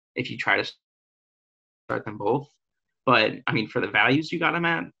if you try to start them both. But, I mean, for the values you got him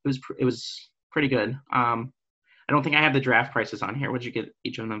at, it was pretty good. I don't think I have the draft prices on here. What'd you get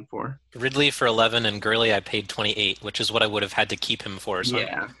each of them for? Ridley for 11 and Gurley I paid 28, which is what I would have had to keep him for. So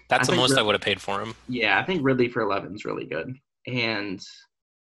Yeah. that's the most I would have paid for him. Yeah, I think Ridley for 11 is really good. And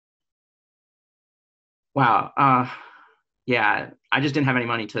wow, yeah, I just didn't have any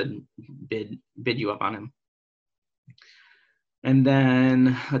money to bid you up on him. And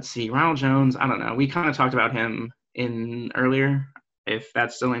then let's see, Ronald Jones. I don't know. We kind of talked about him in earlier, if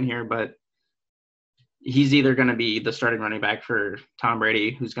that's still in here, but he's either going to be the starting running back for Tom Brady,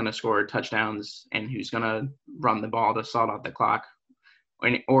 who's going to score touchdowns and who's going to run the ball to salt out the clock,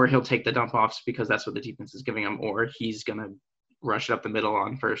 or he'll take the dump offs because that's what the defense is giving him, or he's going to rush it up the middle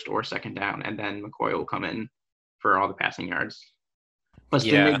on first or second down, and then McCoy will come in for all the passing yards. Plus,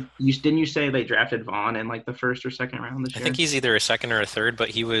 didn't you say they drafted Vaughn in like the first or second round this year? I think he's either a second or a third, but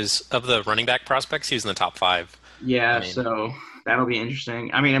he was, of the running back prospects, he was in the top 5. Yeah, so that'll be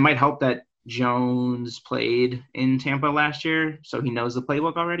interesting. I mean, it might help that Jones played in Tampa last year, so he knows the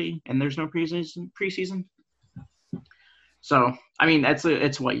playbook already, and there's no preseason. So, I mean,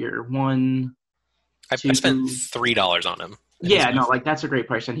 it's what your one. I spent $3 on him. Yeah, no, like that's a great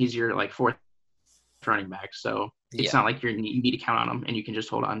price, and he's your like 4th running back. So it's not like you need to count on him, and you can just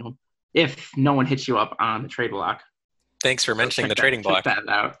hold on to him if no one hits you up on the trade block. Thanks for mentioning the trading block. Check that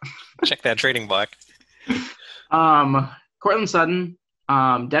out. Check that trading block. Cortland Sutton.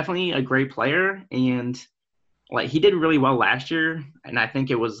 Definitely a great player, and like he did really well last year, and I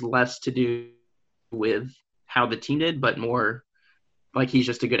think it was less to do with how the team did, but more like he's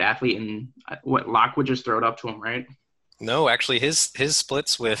just a good athlete, and what Locke would just throw it up to him, right? No, actually, his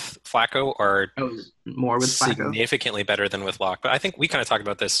splits with Flacco are more with Flacco. Significantly better than with Locke. But I think we kind of talked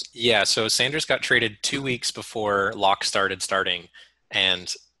about this. Yeah, so Sanders got traded 2 weeks before Locke started starting,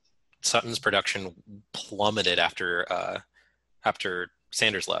 and Sutton's production plummeted after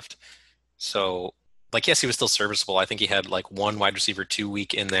Sanders left. So, like, yes, he was still serviceable. I think he had like one wide receiver 2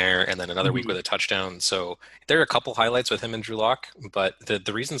 week in there and then another week with a touchdown. So there are a couple highlights with him and Drew Lock, but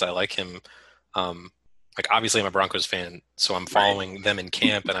the reasons I like him, like obviously I'm a Broncos fan, so I'm following them in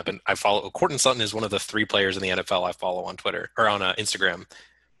camp, and I follow Cortland Sutton is one of the 3 players in the NFL I follow on Twitter or on Instagram,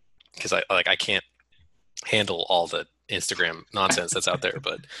 because I can't handle all the Instagram nonsense that's out there.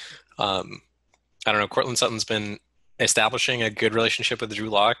 But I don't know. Cortland Sutton's been establishing a good relationship with Drew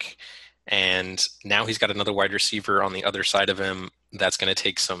Lock, and now he's got another wide receiver on the other side of him that's going to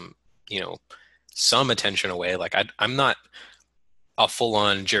take some attention away. Like I'm not a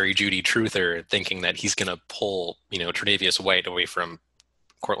full-on Jerry Jeudy truther thinking that he's going to pull Tre'Davious White away from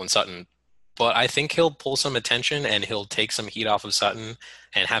Cortland Sutton, but I think he'll pull some attention and he'll take some heat off of Sutton.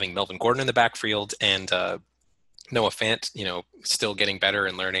 And having Melvin Gordon in the backfield and Noah Fant, still getting better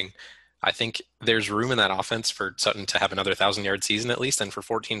and learning, I think there's room in that offense for Sutton to have another 1,000-yard season at least, and for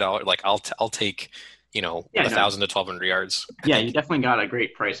 $14, like I'll take 1,000 to 1,200 yards. Yeah, you definitely got a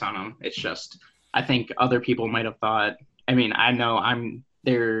great price on him. It's just I think other people might have thought. I mean, I know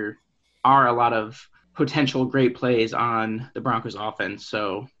there are a lot of potential great plays on the Broncos offense.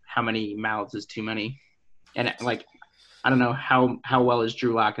 So how many mouths is too many? And like I don't know how well is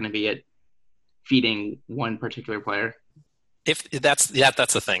Drew Lock going to be at feeding one particular player. If that's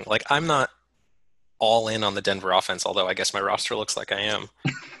that's the thing. Like I'm not all in on the Denver offense, although I guess my roster looks like I am.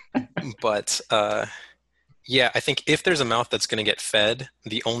 But yeah, I think if there's a mouth that's going to get fed,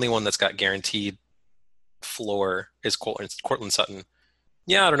 the only one that's got guaranteed floor is Cortland Sutton.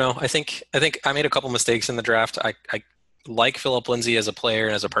 Yeah, I don't know. I think I made a couple mistakes in the draft. I like Philip Lindsay as a player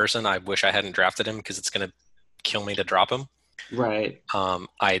and as a person. I wish I hadn't drafted him because it's going to kill me to drop him. Right.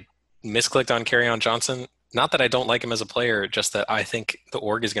 I misclicked on Kerryon Johnson. Not that I don't like him as a player, just that I think the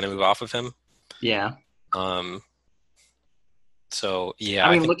org is going to move off of him. Yeah. Um, so yeah, I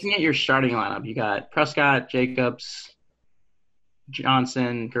I mean, think looking at your starting lineup, you got Prescott, Jacobs,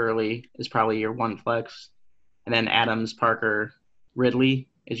 Johnson, Gurley is probably your one flex, and then Adams, Parker, Ridley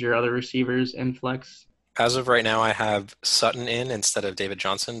is your other receivers in flex. as of right now, I have Sutton in instead of David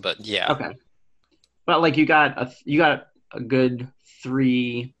Johnson. But yeah, Okay, but like you got a good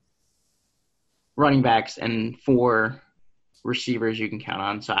 3 running backs and 4 receivers you can count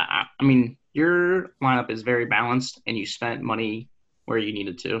on. So I mean, your lineup is very balanced, and you spent money where you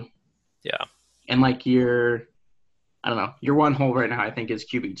needed to. yeah. And like I don't know, your one hole right now I think is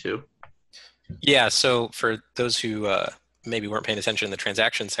QB2. Yeah, so for those who maybe weren't paying attention in the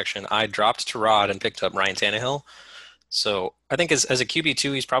transaction section, I dropped Tyrod and picked up Ryan Tannehill. So I think as a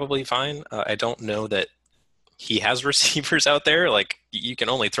QB2, he's probably fine. I don't know that he has receivers out there. Like you can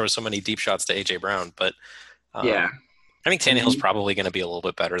only throw so many deep shots to AJ Brown, but Yeah. I think And then Tannehill's probably going to be a little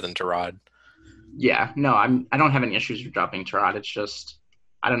bit better than Tyrod. yeah, no, I don't have any issues with dropping Tyrod. It's just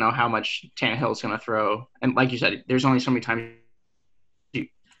I don't know how much Tannehill is going to throw. And like you said, there's only so many times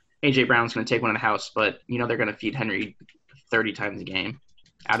AJ Brown's going to take one in the house, but they're going to feed Henry 30 times a game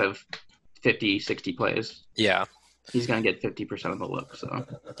out of 50, 60 plays. Yeah, He's going to get 50% of the look. So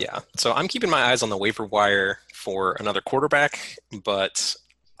yeah. So I'm keeping my eyes on the waiver wire for another quarterback, but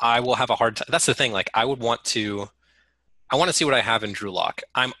I will have a hard time. That's the thing. Like I want to see what I have in Drew Lock.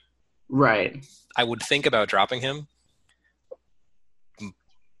 right. I would think about dropping him,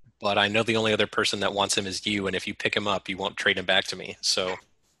 but I know the only other person that wants him is you, and if you pick him up, you won't trade him back to me. So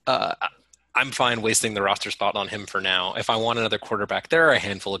uh, I'm fine wasting the roster spot on him for now. If I want another quarterback, there are a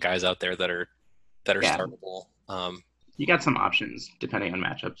handful of guys out there that are Yeah. startable. You got some options depending on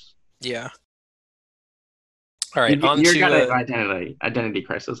matchups. Yeah. All right, You're got an identity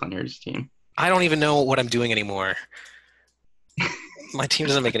crisis on your team. I don't even know what I'm doing anymore. My team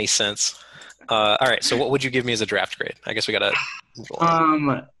doesn't make any sense. All right, so what would you give me as a draft grade? I guess we gotta.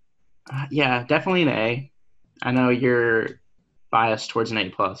 Yeah, definitely an A. I know you're biased towards an A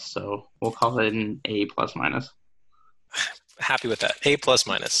plus, so we'll call it an A plus minus. Happy with that. A plus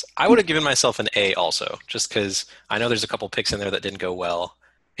minus. I would have given myself an A also, just because I know there's a couple picks in there that didn't go well.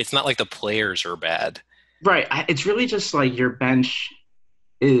 It's not like the players are bad. Right. It's really just like your bench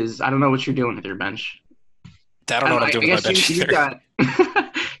is. I don't know what you're doing with your bench. I don't know what I'm doing with my bench you've either.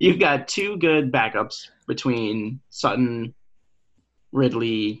 got you've got 2 good backups between Sutton,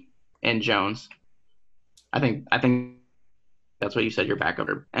 Ridley, and Jones. I think that's what you said your backup,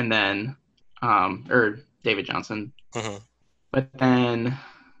 and then or David Johnson. Mm-hmm. But then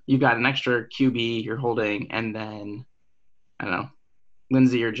you've got an extra QB you're holding, and then I don't know,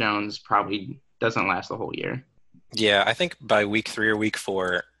 Lindsay or Jones probably doesn't last the whole year. Yeah, I think by week 3 or week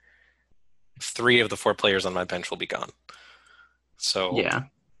 4, 3 of the 4 players on my bench will be gone. So Yeah.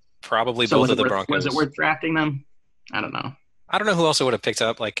 probably So both of the Broncos. was it worth drafting them? I don't know. I don't know who else I would have picked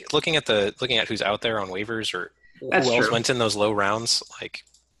up. Like looking at who's out there on waivers or That's who else true. went in those low rounds. Like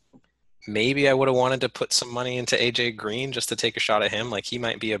maybe I would have wanted to put some money into AJ Green just to take a shot at him. Like he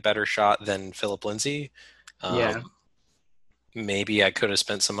might be a better shot than Philip Lindsay. Yeah. Maybe I could have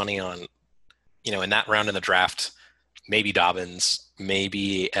spent some money on, in that round in the draft, maybe Dobbins,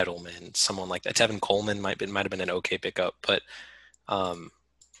 maybe Edelman, someone like that. Tevin Coleman might have been an okay pickup, but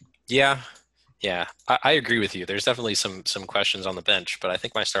yeah, I agree with you. There's definitely some questions on the bench, but I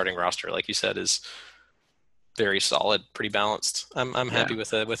think my starting roster, like you said, is very solid, pretty balanced. I'm happy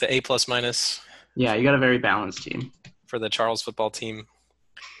with a A plus minus. Yeah, you got a very balanced team. For the Charles football team.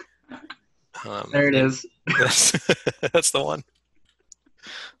 There it is. That's the one.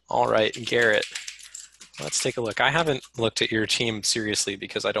 All right, Garrett. Let's take a look. I haven't looked at your team seriously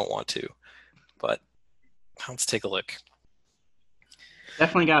because I don't want to, but let's take a look.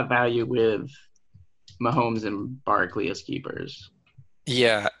 Definitely got value with Mahomes and Barkley as keepers.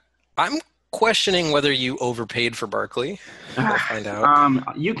 Yeah, I'm questioning whether you overpaid for Barkley. We'll find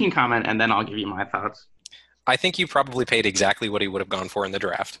out. You can comment, and then I'll give you my thoughts. I think you probably paid exactly what he would have gone for in the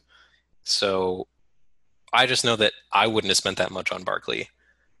draft. So I just know that I wouldn't have spent that much on Barkley.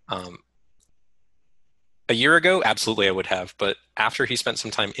 A year ago, absolutely I would have. But after he spent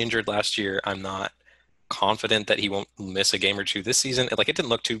some time injured last year, I'm not confident that he won't miss a game or two this season. Like, it didn't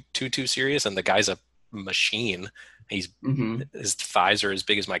look too serious, and the guy's a machine. His thighs are as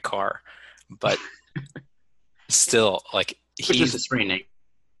big as my car, but still, like, Which is a sprain ankle.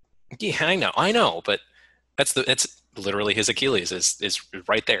 Yeah, I know, but that's literally his Achilles is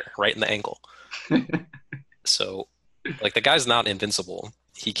right there, right in the ankle. So, like, the guy's not invincible.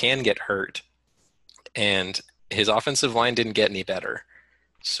 He can get hurt, and his offensive line didn't get any better.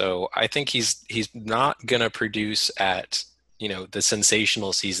 So I think he's not gonna produce at, the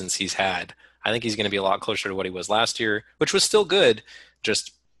sensational seasons he's had. I think he's gonna be a lot closer to what he was last year, which was still good,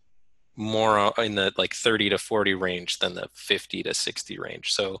 just more in the like 30 to 40 range than the 50 to 60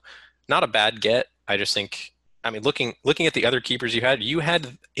 range. So not a bad get. I just think, I mean, looking at the other keepers you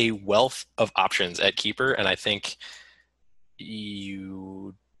had a wealth of options at keeper, and I think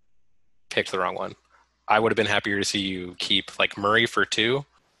you picked the wrong one. I would have been happier to see you keep like Murray for 2,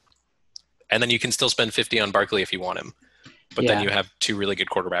 and then you can still spend 50 on Barkley if you want him. But then you have 2 really good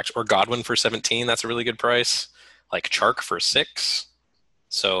quarterbacks, or Godwin for 17. That's a really good price. Like Chark for 6.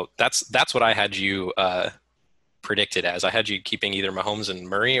 So that's what I had you predicted as. I had you keeping either Mahomes and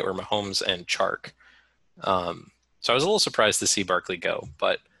Murray or Mahomes and Chark. So I was a little surprised to see Barkley go.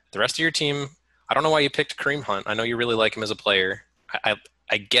 But the rest of your team, I don't know why you picked Kareem Hunt. I know you really like him as a player.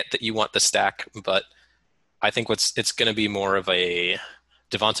 I get that you want the stack, but I think it's going to be more of a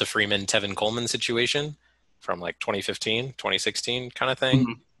Devonta Freeman, Tevin Coleman situation from like 2015, 2016 kind of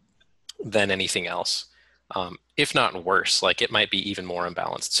thing than anything else. If not worse, like it might be even more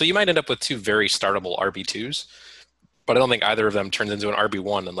imbalanced. So you might end up with 2 very startable RB2s, but I don't think either of them turns into an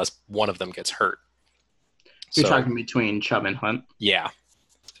RB1 unless one of them gets hurt. You're talking between Chubb and Hunt? Yeah.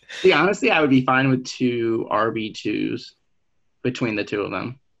 See, honestly, I would be fine with 2 RB2s between the 2 of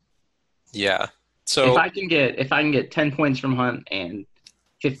them. Yeah. So if I can get 10 points from Hunt and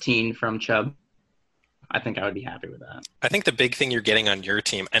 15 from Chubb, I think I would be happy with that. I think the big thing you're getting on your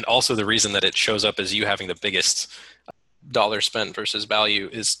team, and also the reason that it shows up as you having the biggest dollar spent versus value,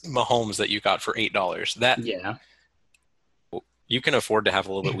 is Mahomes that you got for $8. That you can afford to have a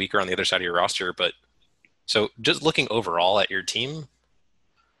little bit weaker on the other side of your roster, but so just looking overall at your team,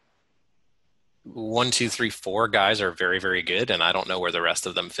 1, 2, 3, 4 guys are very, very good, and I don't know where the rest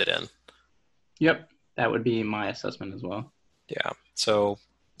of them fit in. Yep, that would be my assessment as well. Yeah, so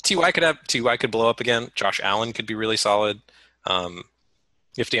T.Y. could blow up again. Josh Allen could be really solid.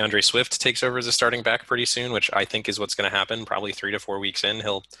 If DeAndre Swift takes over as a starting back pretty soon, which I think is what's going to happen, probably 3 to 4 weeks in,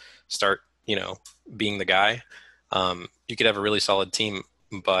 he'll start, being the guy. You could have a really solid team,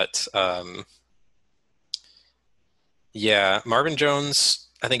 but Marvin Jones,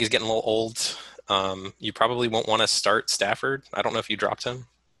 I think, is getting a little old. You probably won't want to start Stafford. I don't know if you dropped him.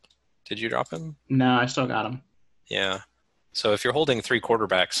 Did you drop him? No, I still got him. Yeah. So if you're holding 3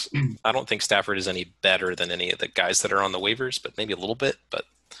 quarterbacks, I don't think Stafford is any better than any of the guys that are on the waivers, but maybe a little bit. But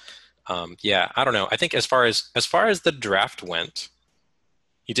I don't know. I think as far as the draft went,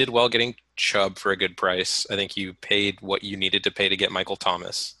 you did well getting Chubb for a good price. I think you paid what you needed to pay to get Michael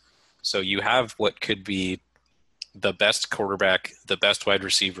Thomas. So you have what could be the best quarterback, the best wide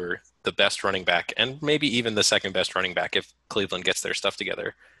receiver, the best running back, and maybe even the second best running back if Cleveland gets their stuff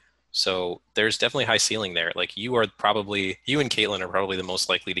together. So there's definitely high ceiling there. Like you and Caitlin are probably the most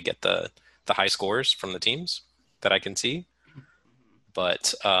likely to get the high scores from the teams that I can see.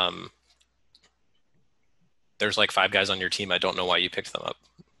 But there's like 5 guys on your team. I don't know why you picked them up.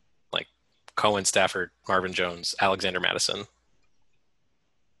 Like Cohen, Stafford, Marvin Jones, Alexander Madison.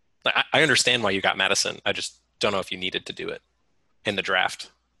 I understand why you got Madison. I just don't know if you needed to do it in the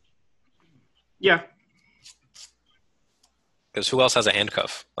draft. Yeah. Because who else has a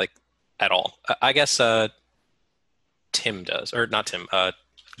handcuff, like, at all? I guess Tim does. Or not Tim,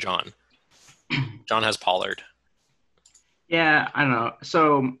 John. John has Pollard. Yeah, I don't know.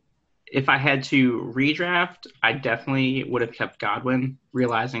 So if I had to redraft, I definitely would have kept Godwin,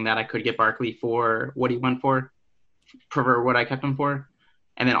 realizing that I could get Barkley for what he went for what I kept him for.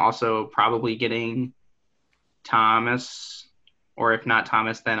 And then also probably getting Thomas, or if not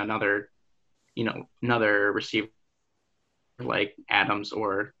Thomas, then another receiver like Adams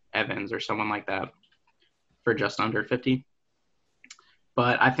or Evans or someone like that for just under 50.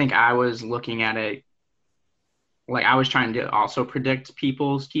 But I think I was looking at it like I was trying to also predict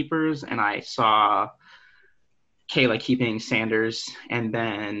people's keepers, and I saw Kayla keeping Sanders and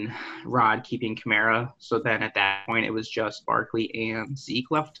then Rod keeping Kamara. So then at that point, it was just Barkley and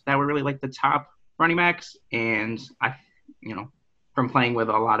Zeke left that were really like the top running backs. And I, from playing with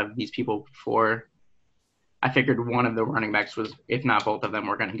a lot of these people before, I figured one of the running backs was, if not both of them,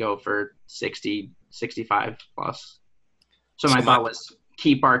 were going to go for 60, 65 plus. So my thought was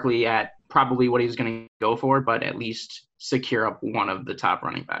keep Barkley at probably what he's going to go for, but at least secure up one of the top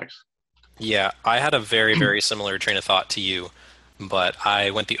running backs. Yeah, I had a very, very similar train of thought to you, but I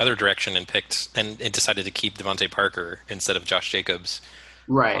went the other direction and picked and decided to keep Devontae Parker instead of Josh Jacobs.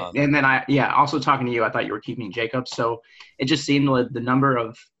 Right. And then also talking to you, I thought you were keeping Jacobs. So it just seemed like the number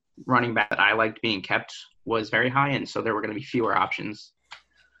of running back that I liked being kept was very high. And so there were going to be fewer options.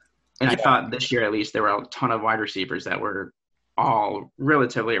 And I thought this year, at least, there were a ton of wide receivers that were all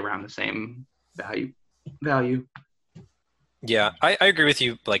relatively around the same value. Yeah, I agree with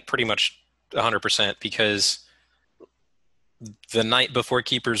you like pretty much 100% because the night before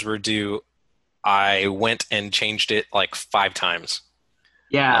keepers were due, I went and changed it like 5 times.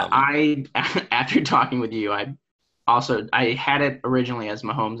 Yeah, after talking with you, I had it originally as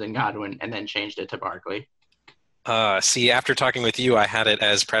Mahomes and Godwin and then changed it to Barkley. See, after talking with you, I had it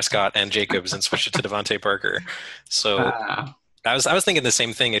as Prescott and Jacobs and switched it to Devontae Parker. So I was thinking the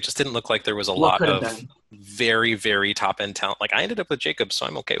same thing. It just didn't look like there was a lot of very, very top end talent. Like I ended up with Jacobs, so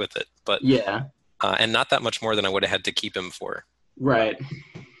I'm okay with it. But yeah, and not that much more than I would have had to keep him for. Right.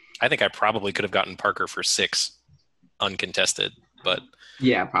 I think I probably could have gotten Parker for 6 uncontested, but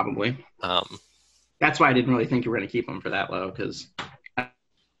yeah, probably. That's why I didn't really think you were going to keep him for that low because I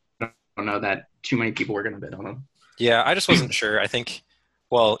don't know that too many people were going to bid on him. Yeah, I just wasn't sure. I think,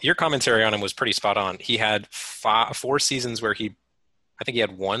 well, your commentary on him was pretty spot on. He had 4 seasons where I think he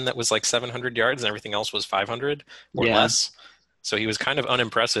had one that was like 700 yards and everything else was 500 or less. So he was kind of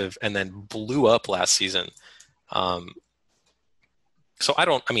unimpressive and then blew up last season. So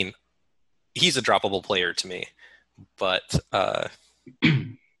he's a droppable player to me, but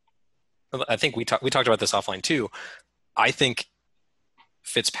I think we talked about this offline too. I think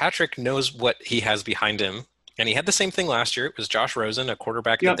Fitzpatrick knows what he has behind him, and he had the same thing last year. It was Josh Rosen, a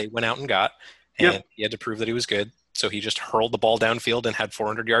quarterback that they went out and got, and he had to prove that he was good. So he just hurled the ball downfield and had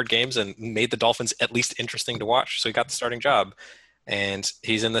 400-yard games and made the Dolphins at least interesting to watch. So he got the starting job, and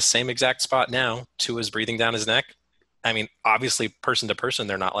he's in the same exact spot now. Tua's breathing down his neck. I mean, obviously, person to person,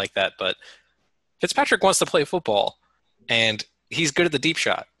 they're not like that, but Fitzpatrick wants to play football, and he's good at the deep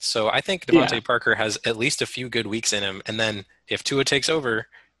shot. So I think Devontae Parker has at least a few good weeks in him, and then if Tua takes over,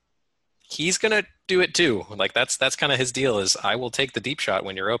 he's going to do it too. Like that's kind of his deal is I will take the deep shot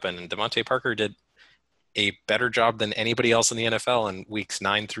when you're open, and Devontae Parker did a better job than anybody else in the NFL in weeks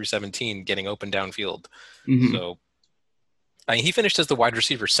 9 through 17 getting open downfield. Mm-hmm. So he finished as the wide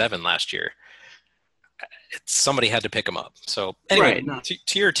receiver 7 last year. Somebody had to pick him up. So anyway,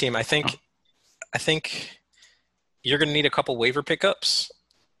 to your team, I think you're going to need a couple waiver pickups,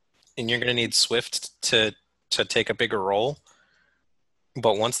 and you're going to need Swift to take a bigger role.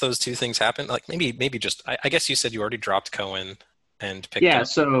 But once those 2 things happen, like maybe just I guess you said you already dropped Cohen and picked up. Yeah,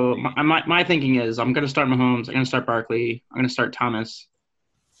 so my thinking is I'm going to start Mahomes, I'm going to start Barkley, I'm going to start Thomas.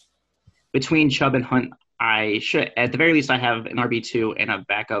 Between Chubb and Hunt, I should at the very least I have an RB2 and a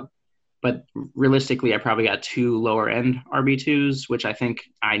backup. But realistically, I probably got 2 lower end RB2s, which I think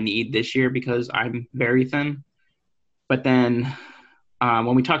I need this year because I'm very thin. But then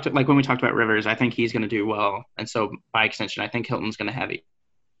when we talked about Rivers, I think he's going to do well, and so by extension, I think Hilton's going to have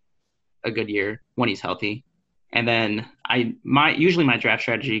a good year when he's healthy. And then usually my draft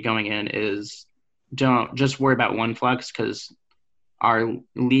strategy going in is don't just worry about one flex because our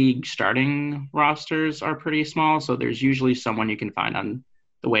league starting rosters are pretty small, so there's usually someone you can find on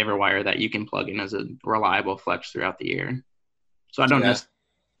the waiver wire that you can plug in as a reliable flex throughout the year. So I'm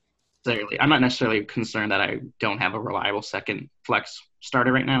not necessarily concerned that I don't have a reliable second flex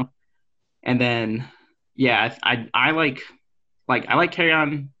starter right now. And then, I like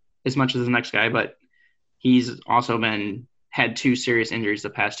Kerryon as much as the next guy, but he's also had 2 serious injuries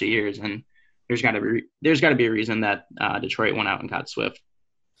the past 2 years, and there's got to be a reason that Detroit went out and got Swift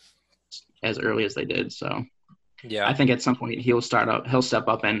as early as they did. So. Yeah, I think at some point he'll step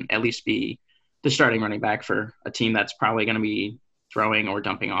up and at least be the starting running back for a team that's probably going to be throwing or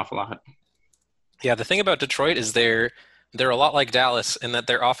dumping off a lot. Yeah, the thing about Detroit is they're a lot like Dallas in that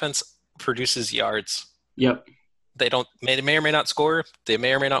their offense produces yards. Yep. They may or may not score. They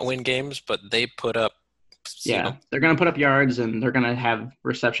may or may not win games, but they put up. They're going to put up yards and they're going to have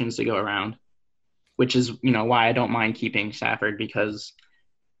receptions to go around, which is why I don't mind keeping Stafford because.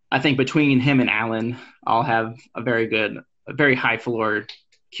 I think between him and Allen, I'll have a very high floor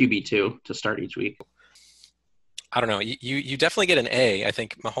QB2 to start each week. I don't know. You definitely get an A. I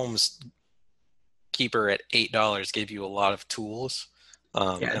think Mahomes keeper at $8 gave you a lot of tools.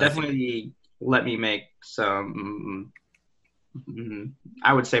 Definitely let me make some,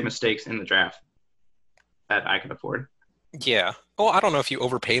 I would say, mistakes in the draft that I can afford. Yeah. Well, I don't know if you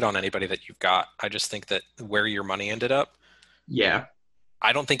overpaid on anybody that you've got. I just think that where your money ended up. Yeah.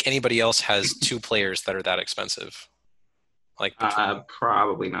 I don't think anybody else has two players that are that expensive. Like between,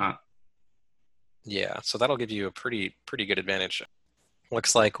 Probably not. yeah, so that'll give you a pretty good advantage.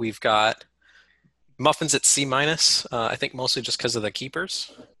 Looks like we've got Muffins at C minus. I think mostly just because of the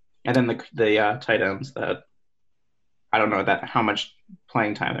keepers. And then the tight ends that I don't know that how much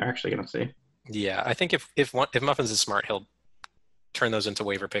playing time they're actually going to see. Yeah, I think if Muffins is smart, he'll turn those into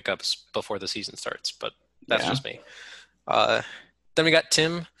waiver pickups before the season starts. But that's just me. Then we got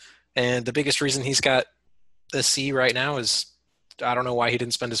Tim, and the biggest reason he's got a C right now is I don't know why he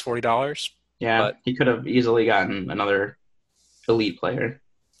didn't spend his $40. Yeah, but he could have easily gotten another elite player.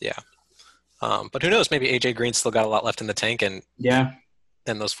 Yeah. But who knows? Maybe AJ Green's still got a lot left in the tank, and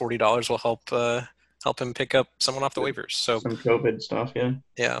those $40 will help him pick up someone off the waivers. So some COVID stuff, yeah.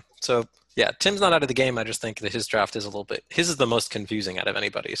 Yeah. So yeah, Tim's not out of the game. I just think that his draft is his is the most confusing out of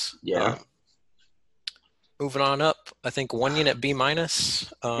anybody's. Yeah. Moving on up, I think one unit B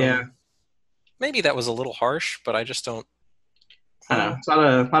minus. Yeah. Maybe that was a little harsh, but I just don't. I don't know. It's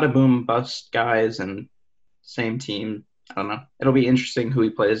a lot of boom bust guys and same team. I don't know. It'll be interesting who he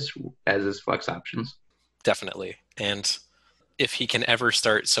plays as his flex options. Definitely. And if he can ever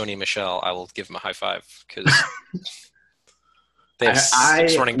start Sony Michel, I will give him a high five because they have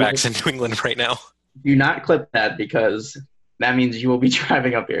six running backs in New England right now. Do not clip that because that means you will be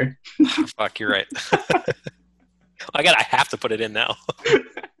driving up here. Fuck, you're right. I have to put it in now.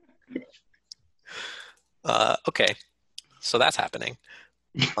 Okay. So that's happening.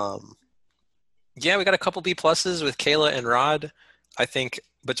 Yeah, we got a couple B pluses with Kayla and Rod. I think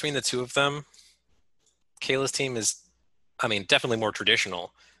between the two of them, Kayla's team is, definitely more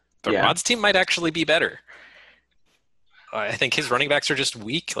traditional, but Rod's team might actually be better. I think his running backs are just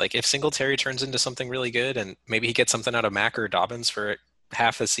weak. Like if Singletary turns into something really good and maybe he gets something out of Mack or Dobbins for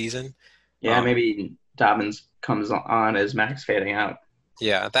half a season. Yeah, maybe Dobbins comes on as Mack's fading out.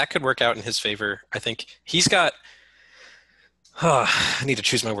 Yeah, that could work out in his favor. I think he's got I need to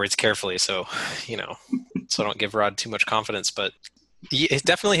choose my words carefully so I don't give Rod too much confidence, but it's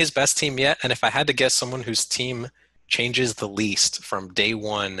definitely his best team yet. And if I had to guess someone whose team changes the least from day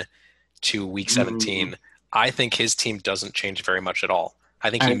 1 to week 17, I think his team doesn't change very much at all. I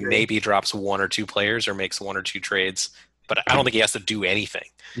think he maybe drops 1 or 2 players or makes 1 or 2 trades, but I don't think he has to do anything.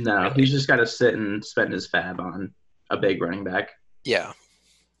 No, really. He's just got to sit and spend his fab on a big running back. Yeah.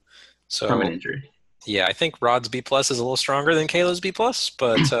 So from an injury. Yeah, I think Rod's B plus is a little stronger than Kayla's B plus,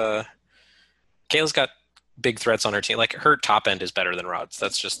 but Kayla's got big threats on her team. Like her top end is better than Rod's.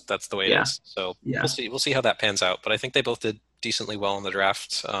 That's the way it is. So we'll see how that pans out. But I think they both did decently well in the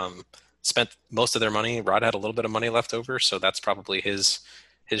draft. Spent most of their money. Rod had a little bit of money left over, so that's probably his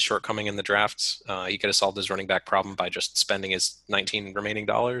shortcoming in the draft. He could have solved his running back problem by just spending his $19 remaining,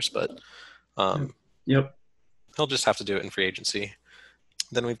 but he'll just have to do it in free agency.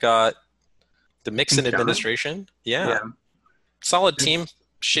 Then we've got the Mixon administration. Yeah. Solid team,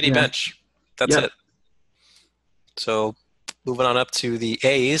 shitty bench. That's it. So moving on up to the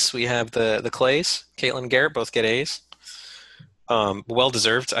A's, we have the Clays. Caitlin and Garrett both get A's. Well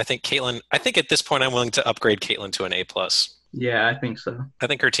deserved. I think at this point I'm willing to upgrade Caitlin to an A plus. Yeah, I think so. I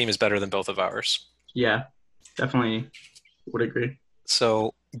think her team is better than both of ours. Yeah, definitely would agree.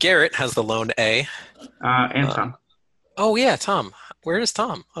 So Garrett has the lone A. And Tom. Oh yeah, Tom. Where is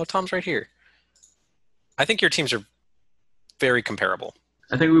Tom? Oh, Tom's right here. I think your teams are very comparable.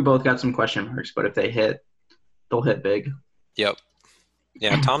 I think we both got some question marks, but if they hit, they'll hit big. Yep.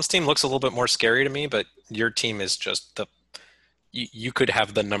 Yeah, Tom's team looks a little bit more scary to me, but your team is just you could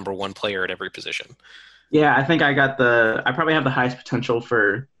have the number 1 player at every position. Yeah, I think I probably have the highest potential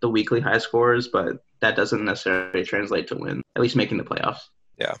for the weekly high scores, but that doesn't necessarily translate to win, at least making the playoffs.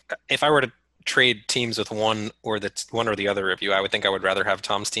 Yeah. If I were to trade teams with one or the other of you, I would think I would rather have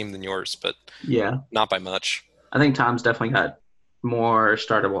Tom's team than yours, but not by much. I think Tom's definitely got more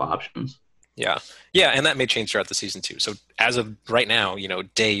startable options. Yeah, and that may change throughout the season too. So as of right now,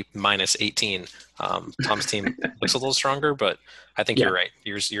 day minus 18, Tom's team looks a little stronger, but I think you're right.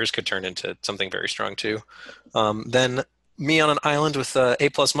 Yours could turn into something very strong too. Then me on an island with A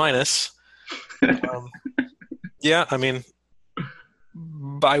plus minus.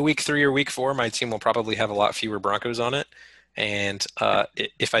 By week 3 or week 4, my team will probably have a lot fewer Broncos on it. And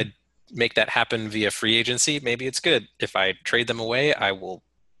if I make that happen via free agency, maybe it's good. If I trade them away, I will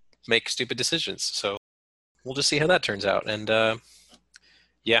make stupid decisions. So we'll just see how that turns out. And I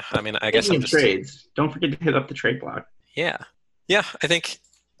guess I'm just trades. Don't forget to hit up the trade block. Yeah. I think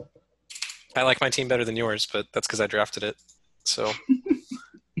I like my team better than yours, but that's because I drafted it. So,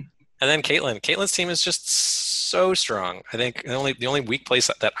 and then Caitlin's team is just so strong. I think the only weak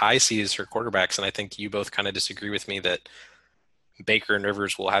place that I see is her quarterbacks, and I think you both kind of disagree with me that Baker and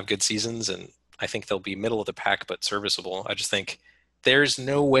Rivers will have good seasons, and I think they'll be middle of the pack but serviceable. I just think there's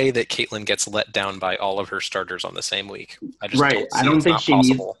no way that Caitlin gets let down by all of her starters on the same week. I just Right. don't see I don't it's think not she needs.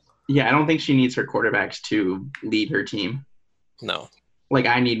 possible. Yeah, I don't think she needs her quarterbacks to lead her team. No. Like,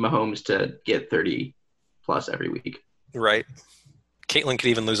 I need Mahomes to get 30 plus every week. Right. Caitlin could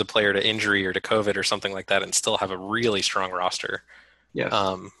even lose a player to injury or to COVID or something like that and still have a really strong roster. Yes.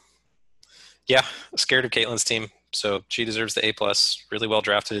 Yeah, scared of Caitlin's team. So she deserves the A+. Really well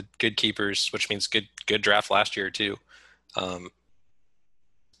drafted, good keepers, which means good draft last year too.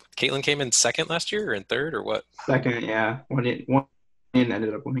 Caitlin came in second last year or in third or what? Second, yeah. One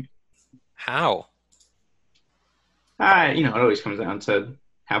ended up winning. How? It always comes down to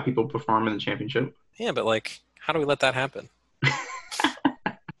how people perform in the championship. Yeah, but how do we let that happen?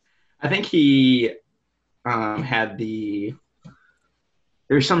 I think he had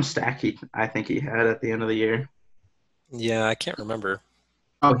there's some stack I think he had at the end of the year. Yeah, I can't remember.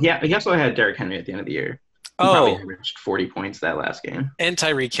 Oh, yeah. He also had Derrick Henry at the end of the year. He probably Oh, averaged 40 points that last game. and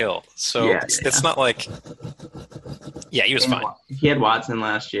Tyreek Hill. So Yeah, it's not like – yeah, he was fine. He had Watson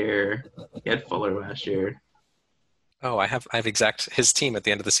last year. He had Fuller last year. Oh, I have exact his team at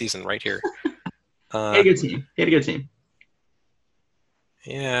the end of the season right here. He had a good team.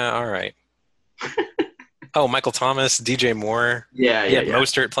 Yeah, all right. Oh, Michael Thomas, DJ Moore. Yeah.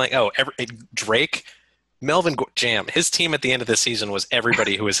 Mostert playing. Oh, Drake, Melvin Jam. His team at the end of the season was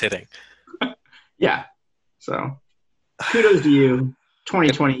everybody who was hitting. Yeah. So, kudos to you.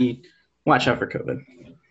 2020. Watch out for COVID.